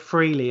bit more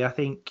freely, I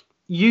think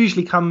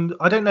usually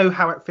I don't know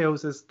how it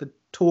feels as the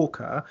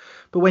talker,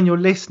 but when you're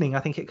listening, I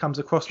think it comes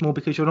across more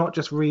because you're not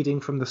just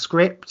reading from the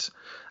script.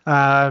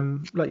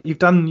 Like you've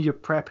done your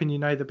prep and you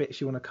know the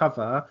bits you want to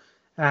cover,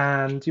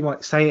 and you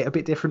might say it a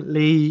bit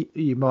differently,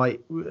 you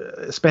might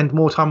spend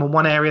more time on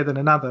one area than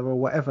another or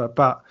whatever,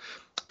 but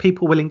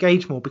people will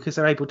engage more because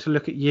they're able to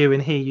look at you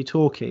and hear you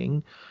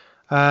talking.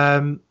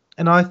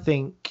 And I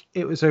think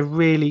it was I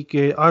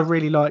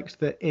really liked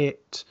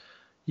that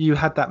you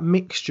had that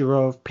mixture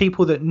of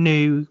people that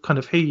knew kind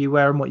of who you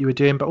were and what you were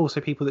doing, but also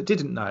people that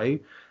didn't know,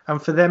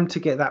 and for them to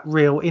get that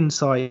real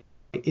insight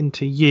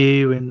into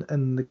you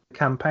and the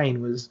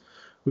campaign was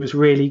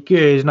really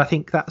good. And I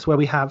think that's where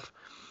we have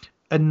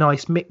a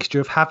nice mixture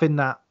of having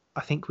that.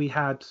 I think we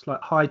had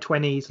like high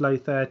 20s, low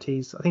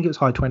 30s. I think it was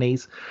high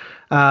 20s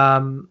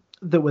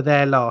that were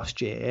there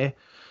last year.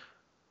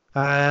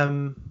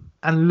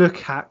 And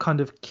look at kind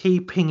of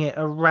keeping it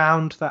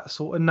around that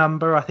sort of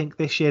number. I think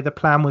this year the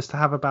plan was to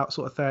have about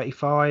sort of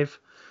 35.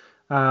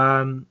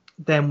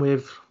 Then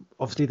with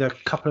obviously the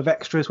couple of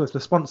extras with the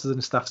sponsors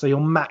and stuff. So you're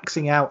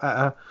maxing out at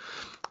a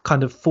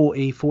kind of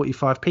 40,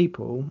 45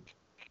 people.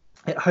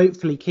 It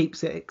hopefully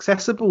keeps it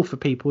accessible for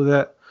people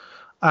that,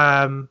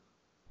 I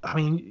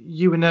mean,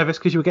 you were nervous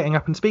because you were getting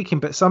up and speaking,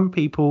 but some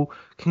people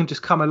can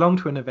just come along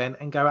to an event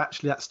and go,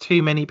 actually, that's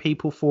too many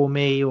people for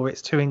me, or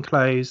it's too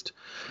enclosed.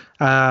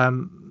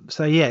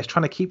 So yeah, it's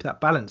trying to keep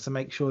that balance and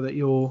make sure that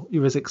you're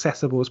as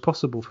accessible as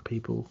possible for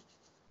people.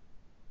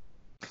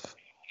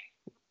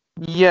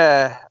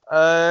 Yeah.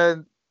 I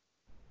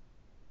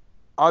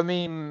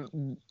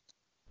mean,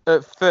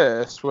 at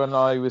first, when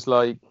I was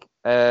like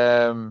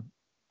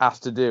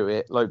asked to do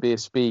it, like be a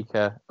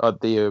speaker at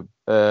the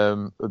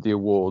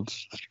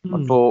awards,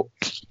 I thought,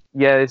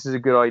 yeah, this is a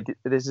good idea.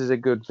 This is a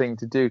good thing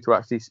to do, to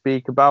actually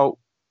speak about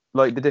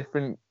like the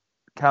different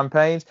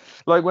campaigns.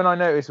 Like when I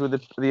noticed with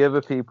the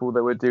other people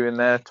that were doing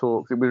their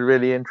talks, it was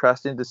really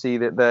interesting to see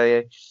that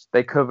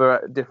they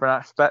cover different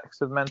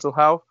aspects of mental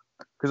health,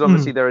 because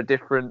obviously there are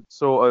different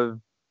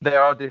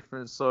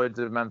sides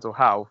of mental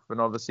health, and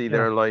obviously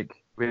there are like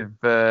with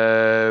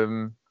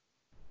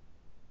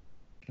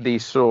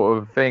these sort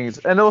of things,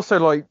 and also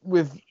like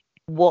with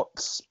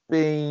what's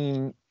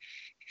been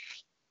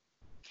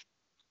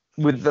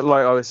with the,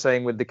 like I was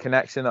saying, with the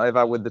connection that I've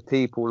had with the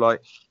people,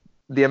 like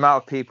the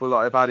amount of people that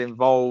I've had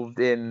involved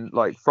in,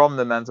 like from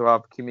the mental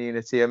health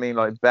community. I mean,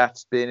 like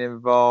Beth's been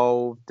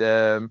involved.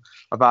 I've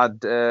had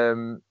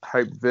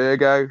Hope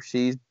Virgo.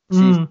 She's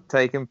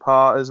taken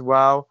part as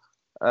well.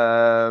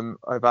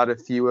 I've had a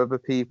few other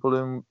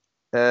people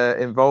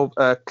involved.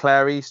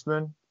 Claire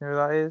Eastman, you know who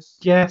that is?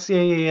 Yes,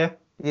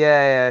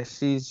 yeah.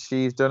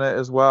 She's done it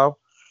as well.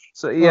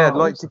 So yeah, I'd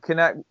like to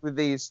connect with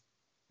these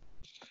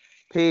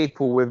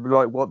people with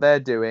like what they're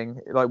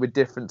doing, like with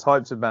different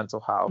types of mental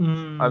health.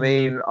 I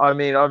mean,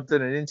 I've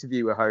done an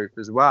interview with Hope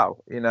as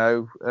well. You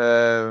know,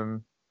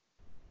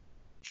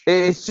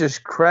 it's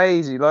just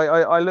crazy. Like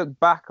I look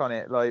back on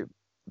it, like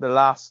the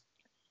last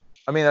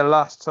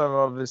time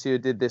obviously I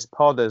did this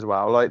pod as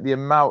well. Like the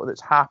amount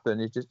that's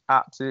happened is just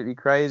absolutely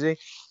crazy.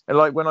 And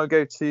like when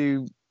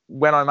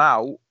I'm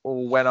out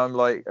or when I'm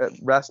like at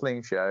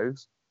wrestling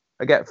shows,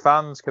 I get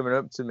fans coming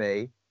up to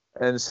me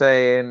and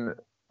saying,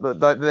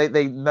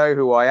 they know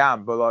who I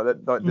am, but like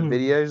the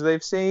videos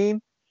they've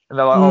seen, and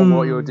they're like, "Oh,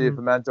 what you're doing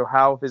for mental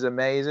health is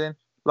amazing."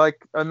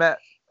 Like I met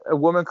a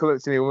woman come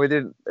up to me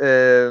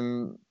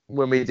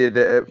when we did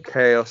it at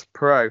Chaos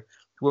Pro. A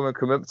woman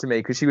come up to me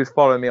because she was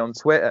following me on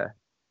Twitter.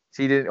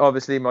 She didn't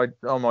obviously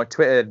on my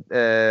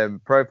Twitter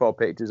profile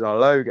picture is our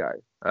logo,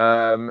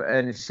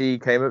 and she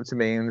came up to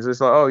me and was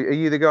just like, "Oh, are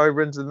you the guy who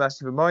runs the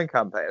Massive Mind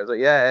campaign?" I was like,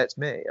 "Yeah, it's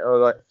me." I was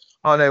like,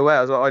 "Oh, no way."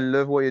 I was like, "I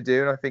love what you're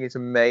doing. I think it's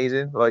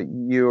amazing. Like,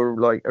 you're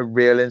like a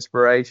real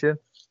inspiration."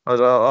 I was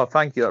like, "Oh,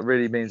 thank you. That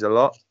really means a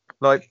lot."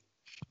 Like,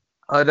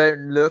 I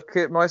don't look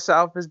at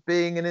myself as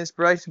being an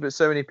inspiration, but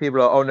so many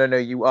people are, "Oh, no,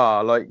 you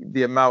are." Like,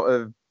 the amount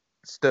of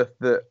stuff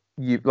that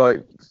you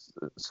like,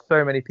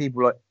 so many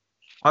people, like,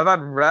 I've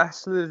had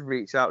wrestlers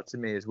reach out to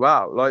me as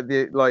well. Like,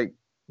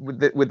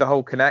 with the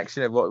whole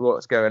connection of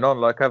what's going on.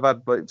 Like, I've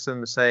had like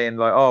some saying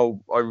like,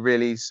 "Oh, I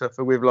really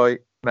suffer with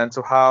like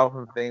mental health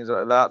and things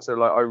like that, so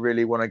like I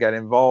really want to get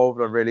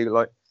involved. I really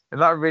like," and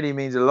that really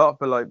means a lot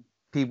for like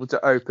people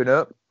to open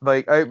up.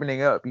 Like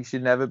opening up, you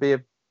should never be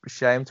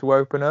ashamed to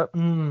open up.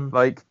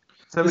 Like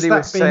somebody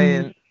was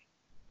saying,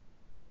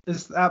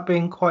 has that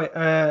been quite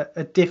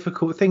a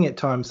difficult thing at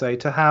times though,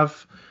 to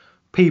have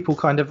people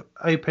kind of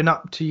open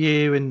up to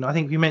you? And I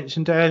think you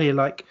mentioned earlier,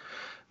 like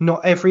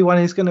not everyone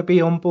is going to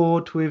be on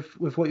board with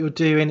what you're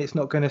doing. It's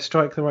not going to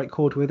strike the right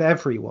chord with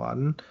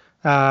everyone.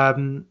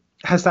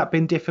 Has that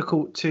been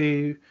difficult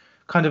to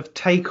kind of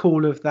take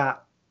all of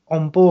that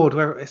on board,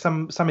 where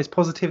some is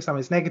positive, some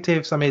is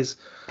negative, some is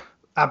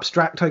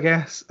abstract, I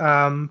guess,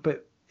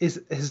 but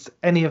has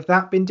any of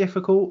that been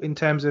difficult in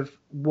terms of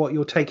what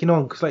you're taking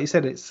on? Because like you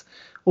said, it's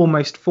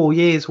almost 4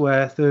 years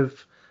worth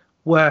of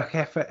work,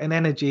 effort, and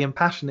energy and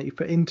passion that you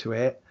put into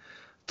it,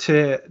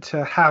 to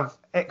have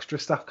extra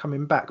stuff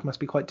coming back must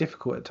be quite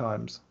difficult at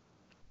times.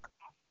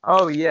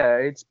 Oh yeah,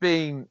 it's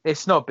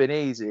not been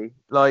easy.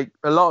 Like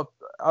I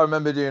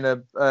remember doing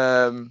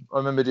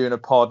a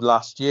pod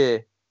last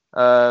year,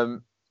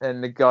 and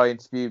the guy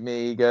interviewed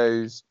me. He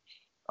goes,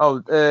 "Oh,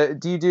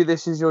 do you do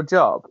this as your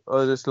job?" I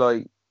was just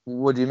like,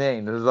 "What do you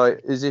mean?" I was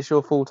like, "Is this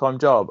your full-time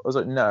job?" I was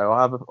like, "No,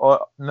 I have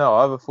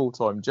a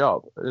full-time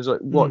job." It was like,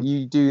 "What,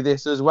 you do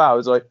this as well?" I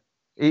was like,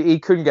 he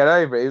couldn't get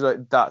over it. He was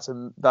like, "That's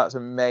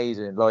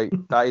amazing. Like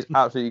that is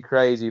absolutely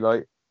crazy.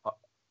 Like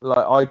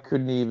I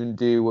couldn't even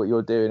do what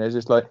you're doing." It's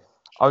just like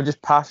I'm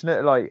just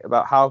passionate like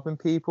about helping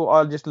people.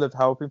 I just love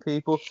helping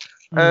people.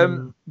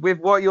 With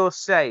what you're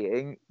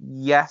saying,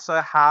 yes,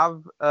 I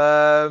have.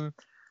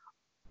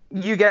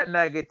 You get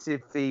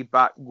negative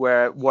feedback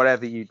where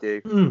whatever you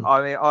do.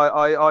 I mean,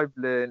 I've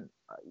learned.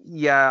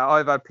 Yeah,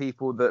 I've had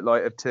people that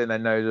like have turned their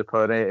nose up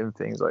on it and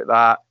things like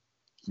that,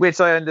 which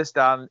I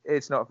understand.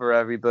 It's not for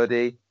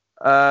everybody.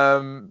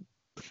 And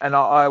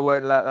I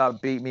won't let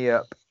that beat me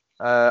up.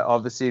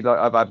 Obviously, like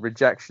I've had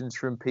rejections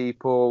from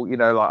people. You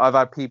know, like I've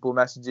had people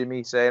messaging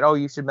me saying, "Oh,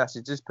 you should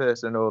message this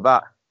person," or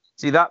that.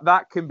 See,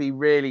 that can be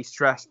really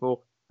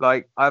stressful.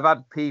 Like I've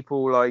had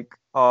people like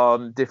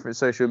on different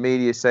social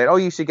media saying, "Oh,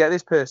 you should get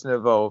this person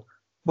involved."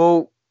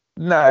 Well,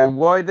 no,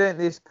 why don't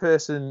this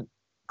person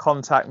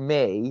contact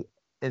me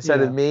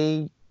instead of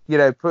me? You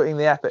know, putting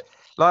the effort.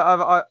 Like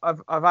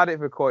I've had it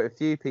for quite a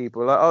few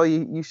people. Like, "Oh,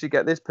 you should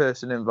get this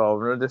person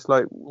involved," and I'm just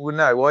like, "Well,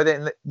 no, why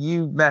don't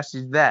you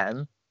message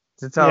them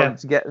to tell them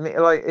to get me?"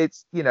 Like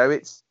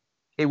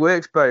it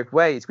works both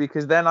ways,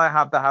 because then I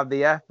have to have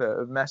the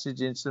effort of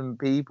messaging some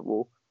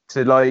people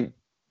to like,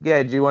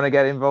 "Yeah, do you want to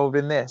get involved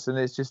in this?" And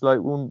it's just like,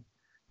 well,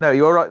 no,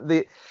 you're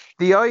right.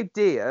 The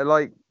idea,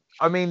 like,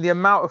 I mean, the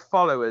amount of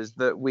followers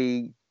that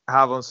we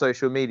have on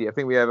social media, I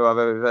think we have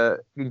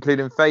over,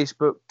 including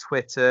Facebook,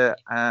 Twitter,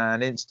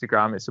 and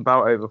Instagram, it's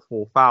about over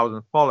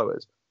 4,000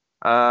 followers.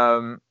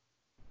 But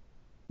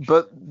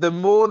the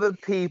more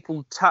that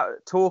people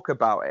talk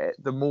about it,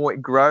 the more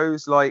it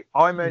grows. Like,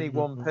 I'm only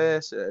one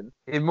person.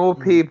 If more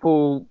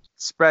people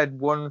spread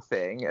one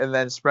thing and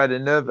then spread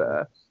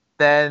another,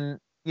 then,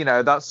 you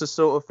know, that's the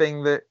sort of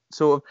thing that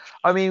sort of,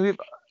 I mean,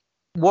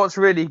 what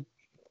I really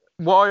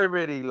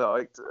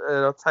liked,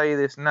 and I'll tell you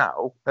this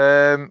now,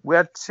 we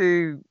had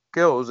 2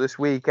 girls this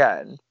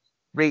weekend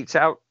reach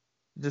out.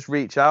 They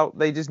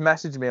just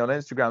messaged me on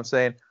Instagram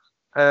saying,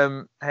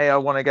 "Hey, I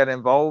want to get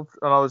involved."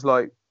 And I was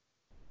like,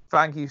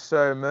 "Thank you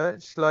so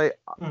much." Like,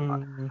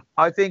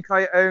 I think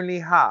I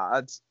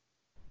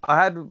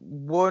had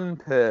one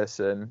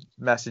person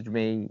message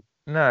me.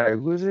 No,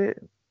 was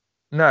it?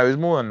 No, it was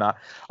more than that.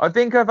 I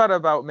think I've had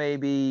about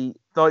maybe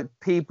like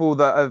people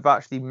that have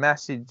actually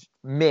messaged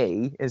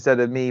me instead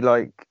of me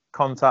like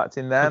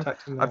contacting them.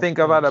 I think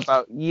I've had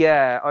about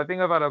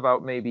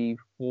maybe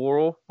 4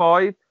 or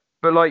 5.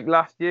 But like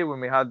last year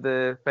when we had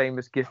the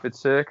famous Gifford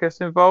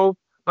Circus involved,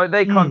 like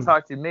they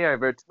contacted me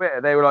over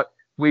Twitter. They were like,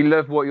 "We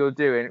love what you're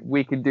doing.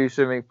 We can do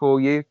something for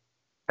you."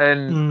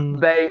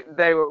 And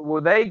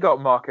they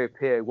got Marco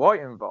Pierre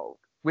White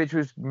involved, which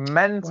was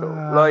mental.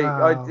 Wow.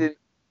 Like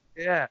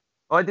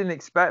I didn't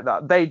expect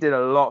that. They did a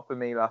lot for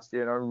me last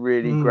year, and I'm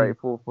really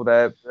grateful for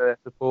their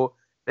support.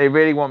 They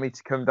really want me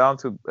to come down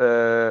to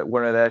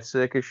one of their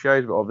circus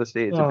shows, but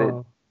obviously it's a bit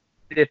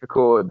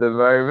difficult at the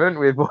moment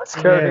with what's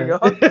going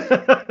on. You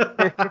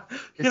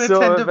can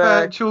attend a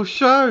virtual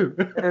show.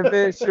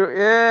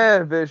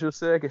 a virtual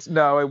circus.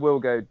 No, I will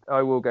go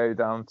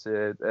down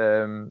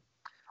to.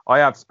 I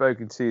have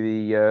spoken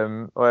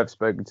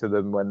to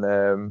them when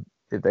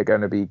if they're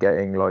going to be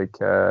getting like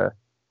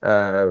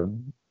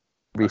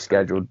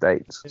rescheduled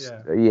dates.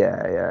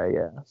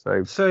 Yeah.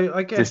 So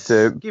I guess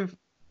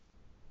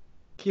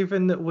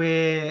given that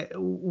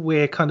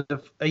we're kind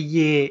of a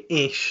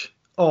year-ish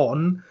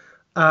on,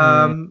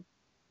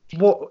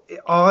 what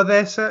are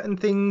there certain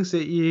things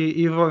that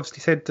you've obviously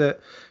said that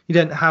you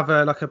don't have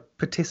a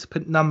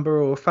participant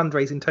number or a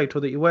fundraising total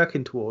that you're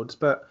working towards,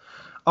 but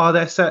are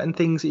there certain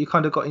things that you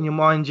kind of got in your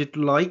mind you'd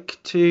like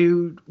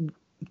to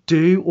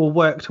do or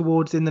work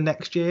towards in the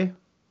next year?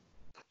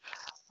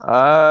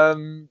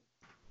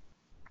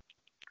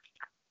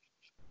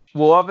 Well,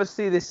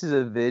 obviously this is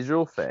a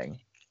visual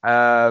thing.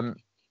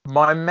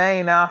 My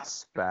main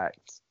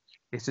aspect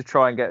is to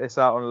try and get this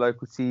out on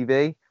local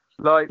TV.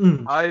 Like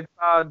I've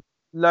had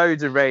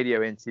loads of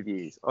radio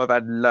interviews. I've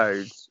had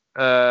loads.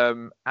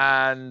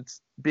 And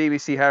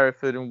BBC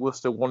Hereford and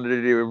Worcester wanted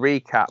to do a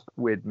recap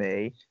with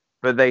me,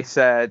 but they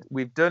said,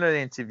 "We've done an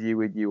interview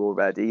with you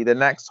already. The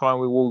next time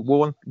we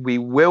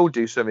will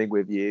do something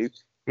with you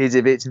is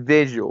if it's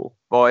visual,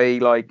 by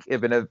like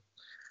even a."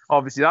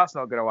 Obviously, that's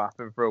not going to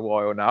happen for a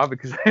while now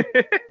because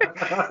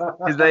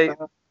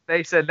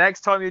they said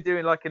next time you're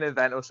doing like an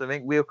event or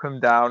something, we'll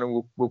come down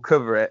and we'll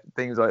cover it,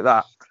 things like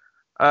that.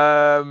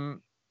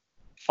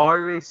 I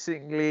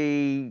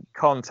recently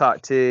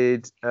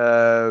contacted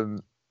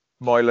my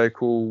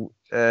local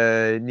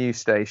news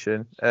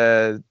station,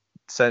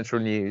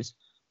 Central News,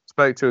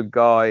 spoke to a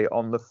guy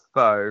on the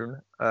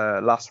phone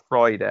last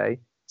Friday.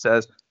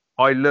 Says,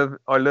 I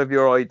love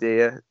your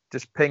idea.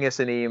 Just ping us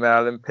an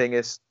email and ping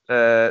us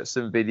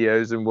some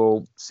videos, and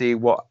we'll see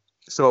what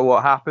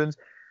happens.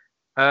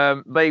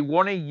 They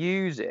want to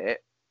use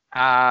it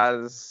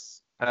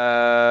as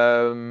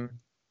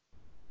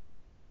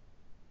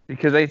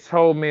because they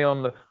told me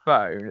on the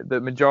phone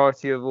that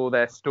majority of all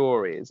their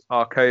stories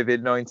are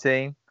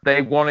COVID-19.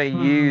 They want to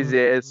use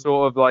it as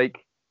sort of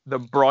like the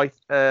bright,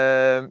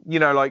 a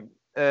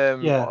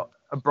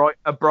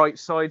bright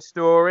side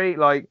story,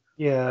 like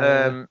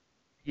yeah.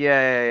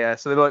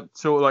 So they like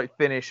sort of like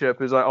finish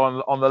up as like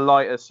on the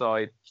lighter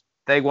side.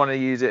 They want to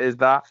use it as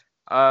that.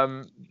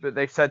 But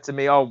they said to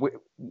me,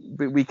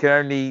 we can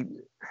only.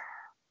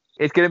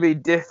 It's going to be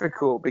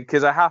difficult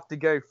because I have to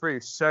go through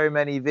so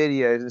many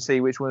videos and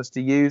see which ones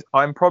to use.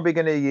 I'm probably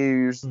going to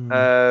use.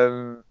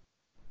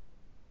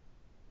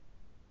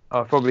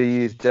 I'll probably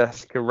use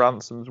Jessica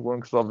Ransom's one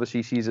because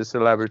obviously she's a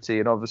celebrity,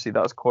 and obviously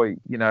that's quite,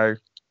 because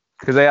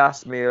they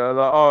asked me,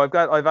 like,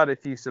 I've had a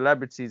few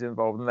celebrities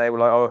involved, and they were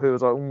like, who?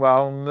 Was like,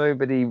 well,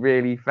 nobody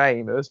really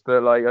famous,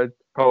 but like I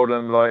told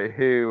them like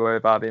who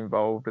I've had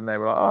involved, and they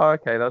were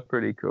like, okay, that's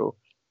pretty cool.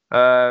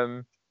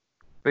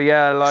 But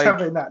yeah, like it's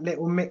having that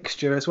little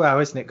mixture as well,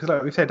 isn't it? Because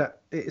like we've said, that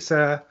it's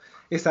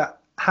that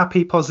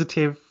happy,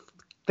 positive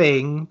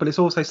thing, but it's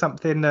also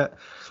something that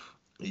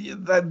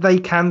they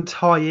can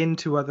tie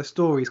into other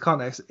stories, can't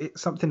they?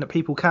 It's something that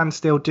people can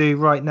still do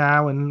right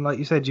now, and like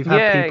you said, you've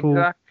had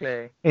people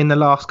in the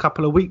last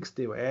couple of weeks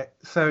do it.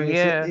 So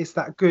it's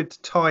that good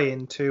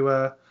tie-in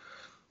to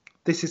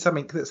this is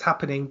something that's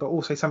happening, but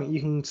also something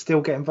you can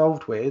still get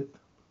involved with.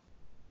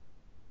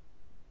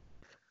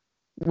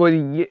 Well,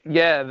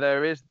 yeah,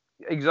 there is.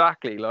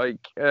 Exactly. Like,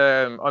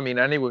 I mean,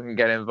 anyone can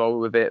get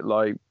involved with it,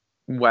 like,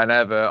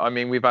 whenever. I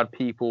mean, we've had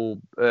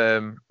people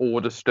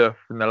order stuff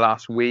in the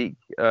last week,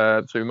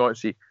 so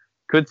we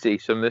could see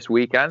some this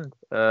weekend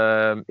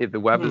if the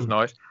weather's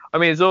nice. I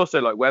mean, it's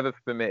also like weather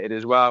permitted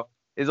as well.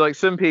 It's like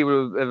some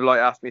people have like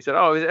asked me, said,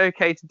 is it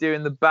okay to do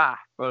in the bath?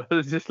 I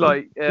was just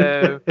like,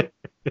 yeah,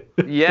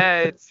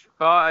 it's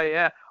fine.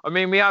 Yeah, I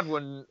mean, we had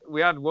one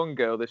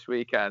girl this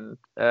weekend,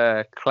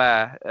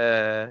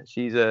 Claire.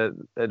 She's a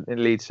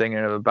lead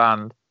singer of a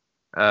band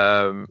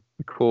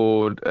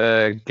called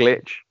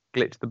Glitch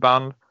the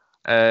band,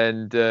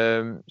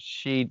 and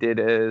she did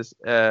it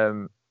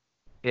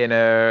in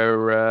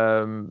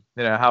her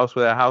house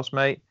with her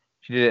housemate.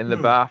 She did it in the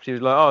bath. She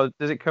was like,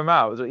 does it come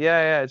out? I was like,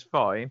 yeah, it's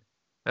fine.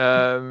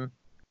 But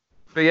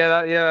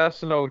yeah,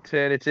 that's an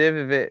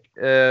alternative if it.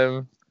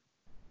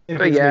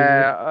 But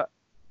yeah.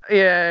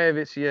 If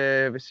it's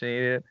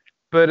needed.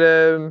 But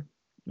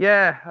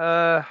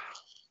I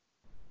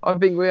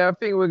think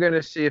we're going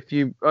to see a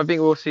few. I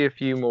think we'll see a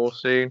few more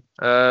soon.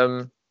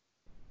 I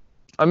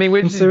mean,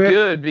 which is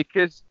good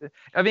because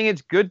I think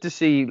it's good to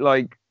see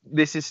like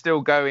this is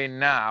still going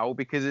now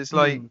because it's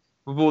like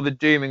with all the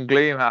doom and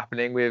gloom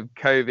happening with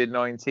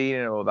COVID-19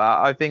 and all that.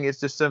 I think it's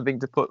just something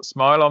to put a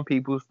smile on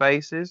people's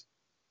faces.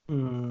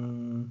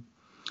 And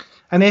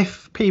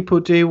if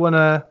people do want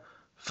to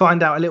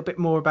find out a little bit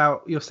more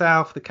about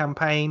yourself, the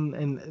campaign,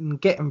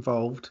 and get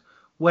involved,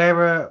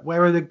 where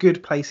are the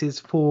good places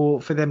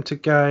for them to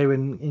go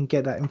and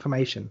get that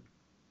information?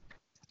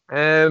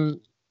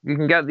 You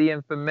can get the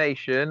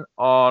information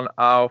on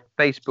our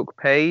Facebook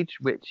page,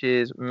 which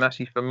is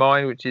Messy for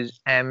Mind, which is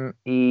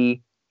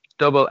MESSY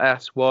 4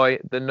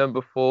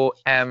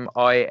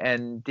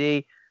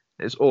 MIND.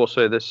 It's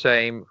also the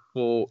same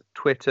for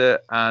Twitter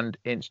and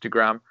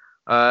Instagram.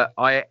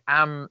 I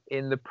am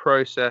in the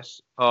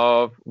process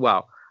of,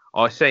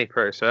 I say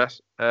process.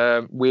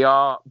 We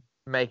are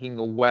making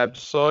a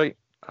website.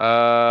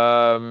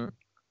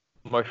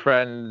 My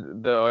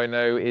friend that I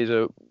know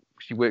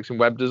she works in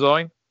web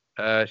design.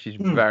 She's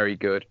very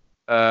good.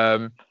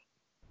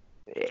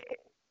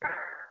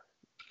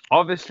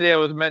 Obviously, I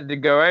was meant to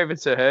go over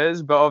to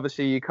hers, but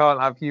obviously you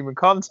can't have human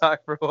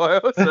contact for a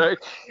while. So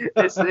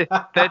there's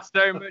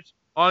so much.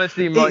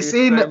 Honestly,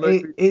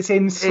 it's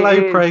in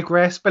slow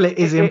progress, but it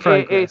is in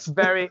progress.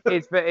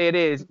 It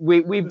is.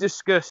 We've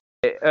discussed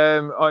it.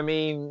 I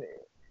mean,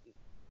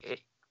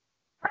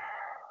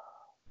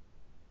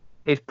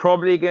 it's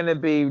probably going to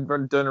be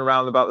done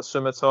around about the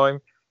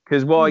summertime.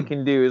 Because what I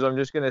can do is I'm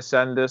just going to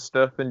send her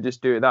stuff and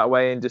just do it that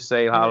way and just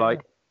say how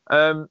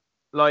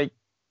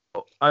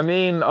I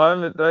mean,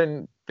 I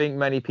don't think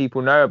many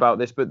people know about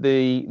this, but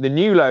the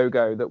new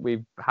logo that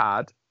we've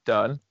had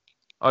done,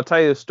 I'll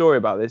tell you a story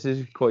about this. This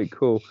is quite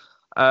cool.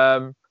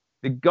 The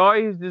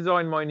guy who's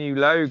designed my new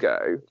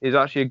logo is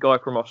actually a guy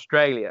from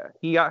Australia.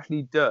 He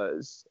actually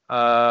does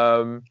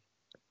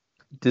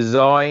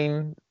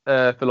design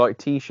for like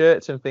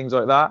t-shirts and things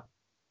like that.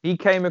 He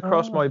came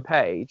across my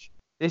page.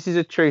 This is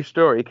a true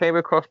story. He came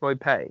across my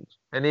page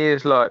and he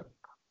is like,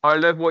 I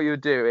love what you're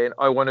doing.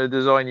 I want to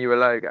design you a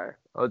logo.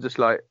 I was just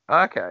like,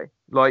 okay.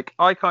 Like,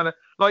 I kind of,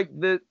 like,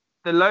 the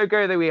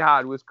logo that we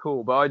had was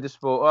cool, but I just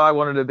thought, I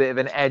wanted a bit of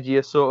an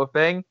edgier sort of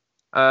thing.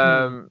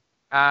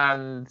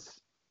 And,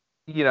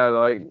 you know,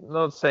 like,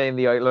 not saying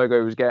the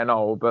logo was getting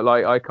old, but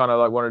like I kind of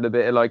like wanted a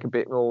bit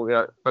more, you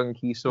know,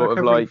 funky sort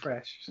of like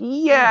refresh.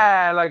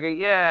 Yeah, like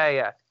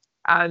yeah.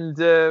 And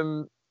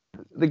the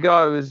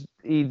guy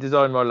he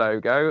designed my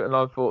logo, and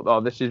I thought,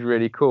 oh, this is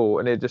really cool.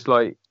 And it just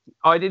like,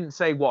 I didn't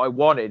say what I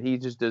wanted, he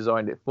just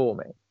designed it for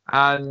me.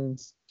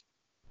 And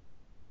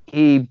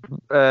he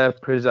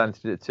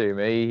presented it to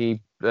me.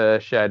 He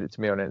shared it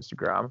to me on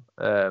Instagram.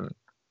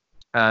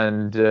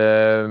 And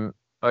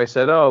I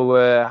said,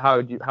 oh,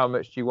 how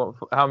much do you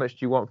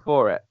want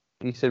for it?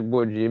 He said,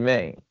 what do you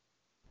mean?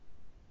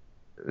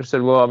 I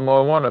said, well, I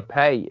want to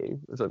pay you.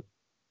 I was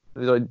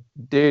like,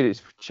 dude, it's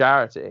for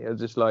charity. I was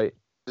just like,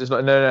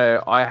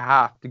 no, I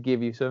have to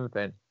give you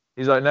something.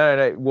 He's like,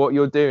 no, what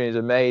you're doing is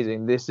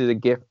amazing. This is a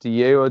gift to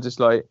you. I was just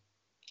like,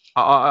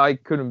 I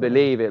couldn't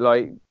believe it.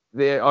 Like,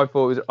 I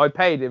thought I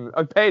paid him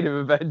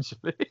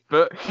eventually,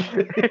 but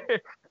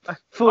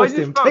forced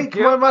him, take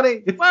my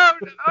money. Well,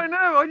 I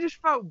know, I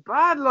just felt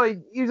bad. Like,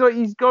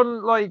 he's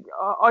gone. Like,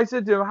 I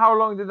said to him, how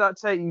long did that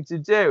take you to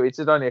do? He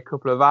said only a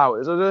couple of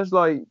hours. I was just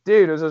like,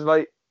 dude, I was just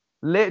like,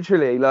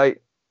 literally,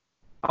 like,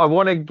 I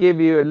want to give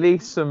you at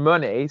least some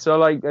money. So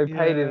like, I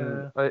paid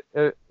him. I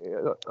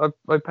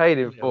paid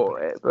him for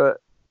it,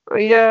 but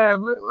yeah,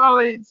 well,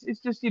 it's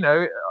just, you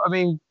know, I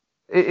mean,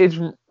 it's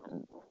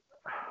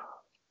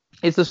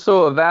a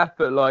sort of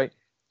effort, like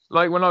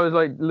when I was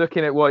like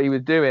looking at what he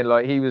was doing,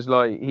 like he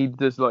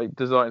does like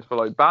designs for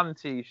like band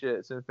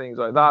t-shirts and things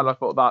like that, and I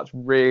thought that's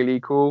really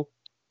cool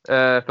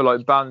for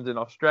like bands in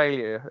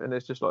Australia, and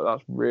it's just like,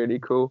 that's really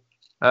cool.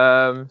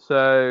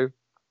 So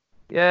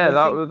yeah,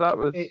 that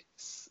was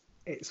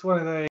it's one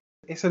of those,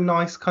 it's a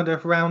nice kind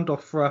of round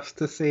off for us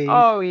to see.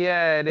 Oh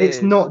yeah,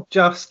 it's not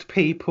just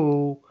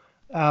people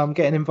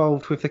getting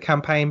involved with the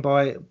campaign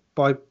by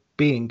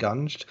being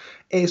gunged.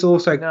 It's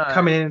also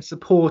coming in and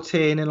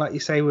supporting, and like you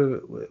say,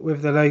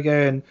 with the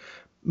logo, and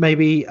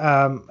maybe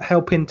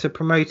helping to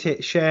promote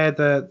it, share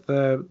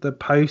the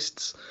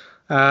posts,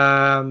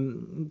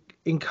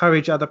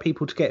 encourage other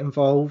people to get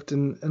involved,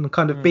 and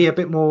kind of be a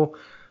bit more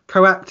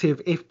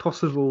proactive if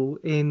possible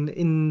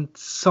in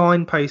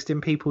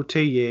signposting people to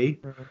you,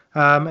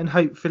 and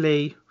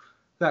hopefully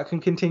that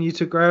can continue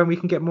to grow and we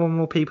can get more and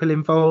more people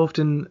involved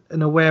and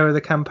aware of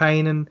the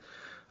campaign. And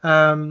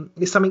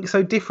it's something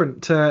so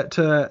different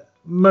to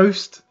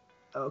most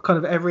kind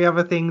of every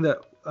other thing that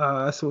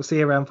I sort of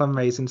see around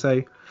fundraising.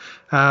 So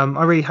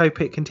I really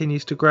hope it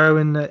continues to grow,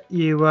 and that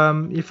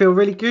you feel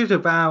really good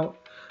about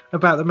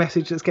the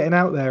message that's getting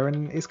out there,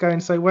 and it's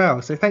going so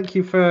well. So thank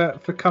you for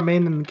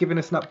coming and giving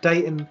us an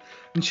update and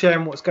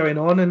sharing what's going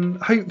on,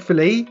 and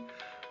hopefully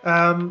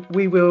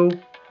we will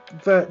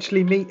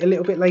virtually meet a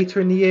little bit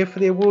later in the year for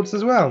the awards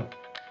as well.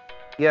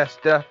 Yes,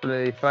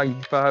 definitely. Thank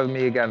you for having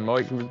me again,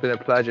 Mike. It's been a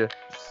pleasure.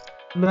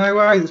 No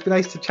worries, it's been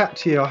nice to chat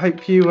to you. I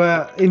hope you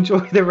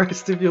enjoy the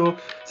rest of your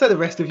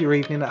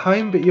evening at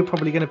home, but you're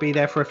probably going to be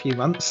there for a few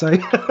months, so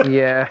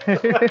yeah.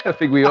 I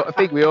think we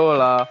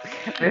all are.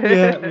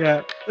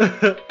 yeah.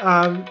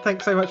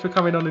 Thanks so much for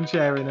coming on and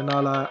sharing, and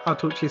I'll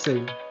talk to you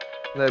soon.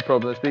 No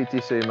problem. Speak to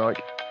you soon,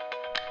 Mike.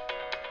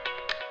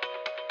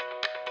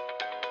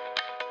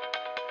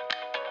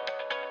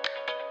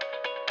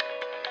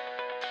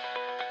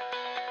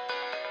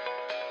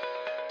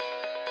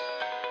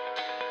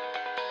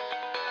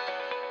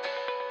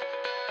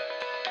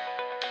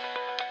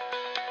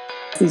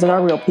 These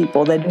are real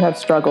people. They do have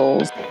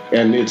struggles.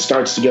 And it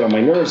starts to get on my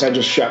nerves. I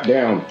just shut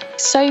down.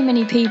 So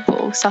many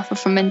people suffer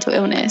from mental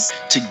illness.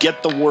 To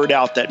get the word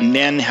out that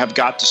men have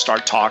got to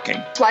start talking.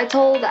 So I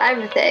told her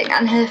everything,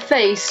 and her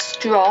face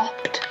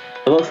dropped.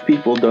 A lot of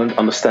people don't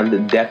understand the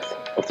depth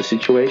of the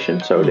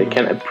situation, so they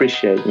can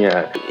appreciate,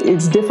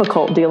 It's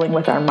difficult dealing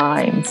with our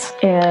minds,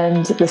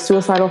 and the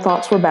suicidal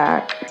thoughts were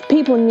back.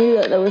 People knew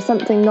that there was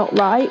something not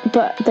right,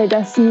 but they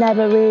just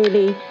never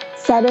really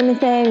said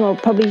anything, or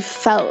probably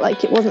felt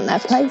like it wasn't their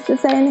place to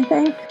say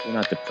anything. You're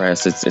not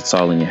depressed, it's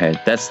all in your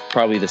head. That's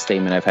probably the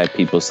statement I've had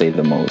people say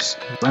the most.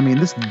 I mean,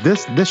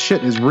 this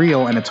shit is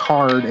real, and it's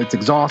hard, it's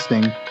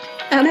exhausting.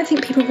 And I don't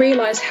think people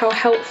realise how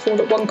helpful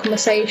that one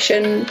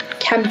conversation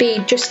can be,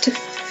 just to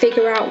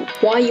figure out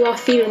why you are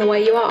feeling the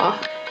way you are.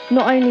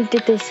 Not only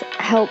did this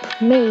help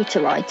me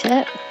to write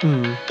it,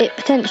 it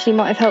potentially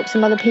might have helped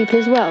some other people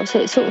as well. So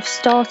it sort of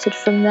started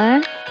from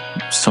there.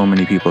 So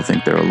many people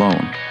think they're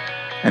alone.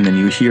 And then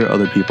you hear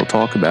other people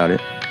talk about it,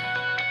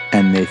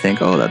 and they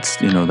think, oh, that's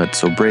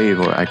so brave,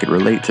 or I could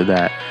relate to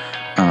that.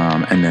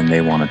 And then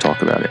they want to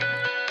talk about it.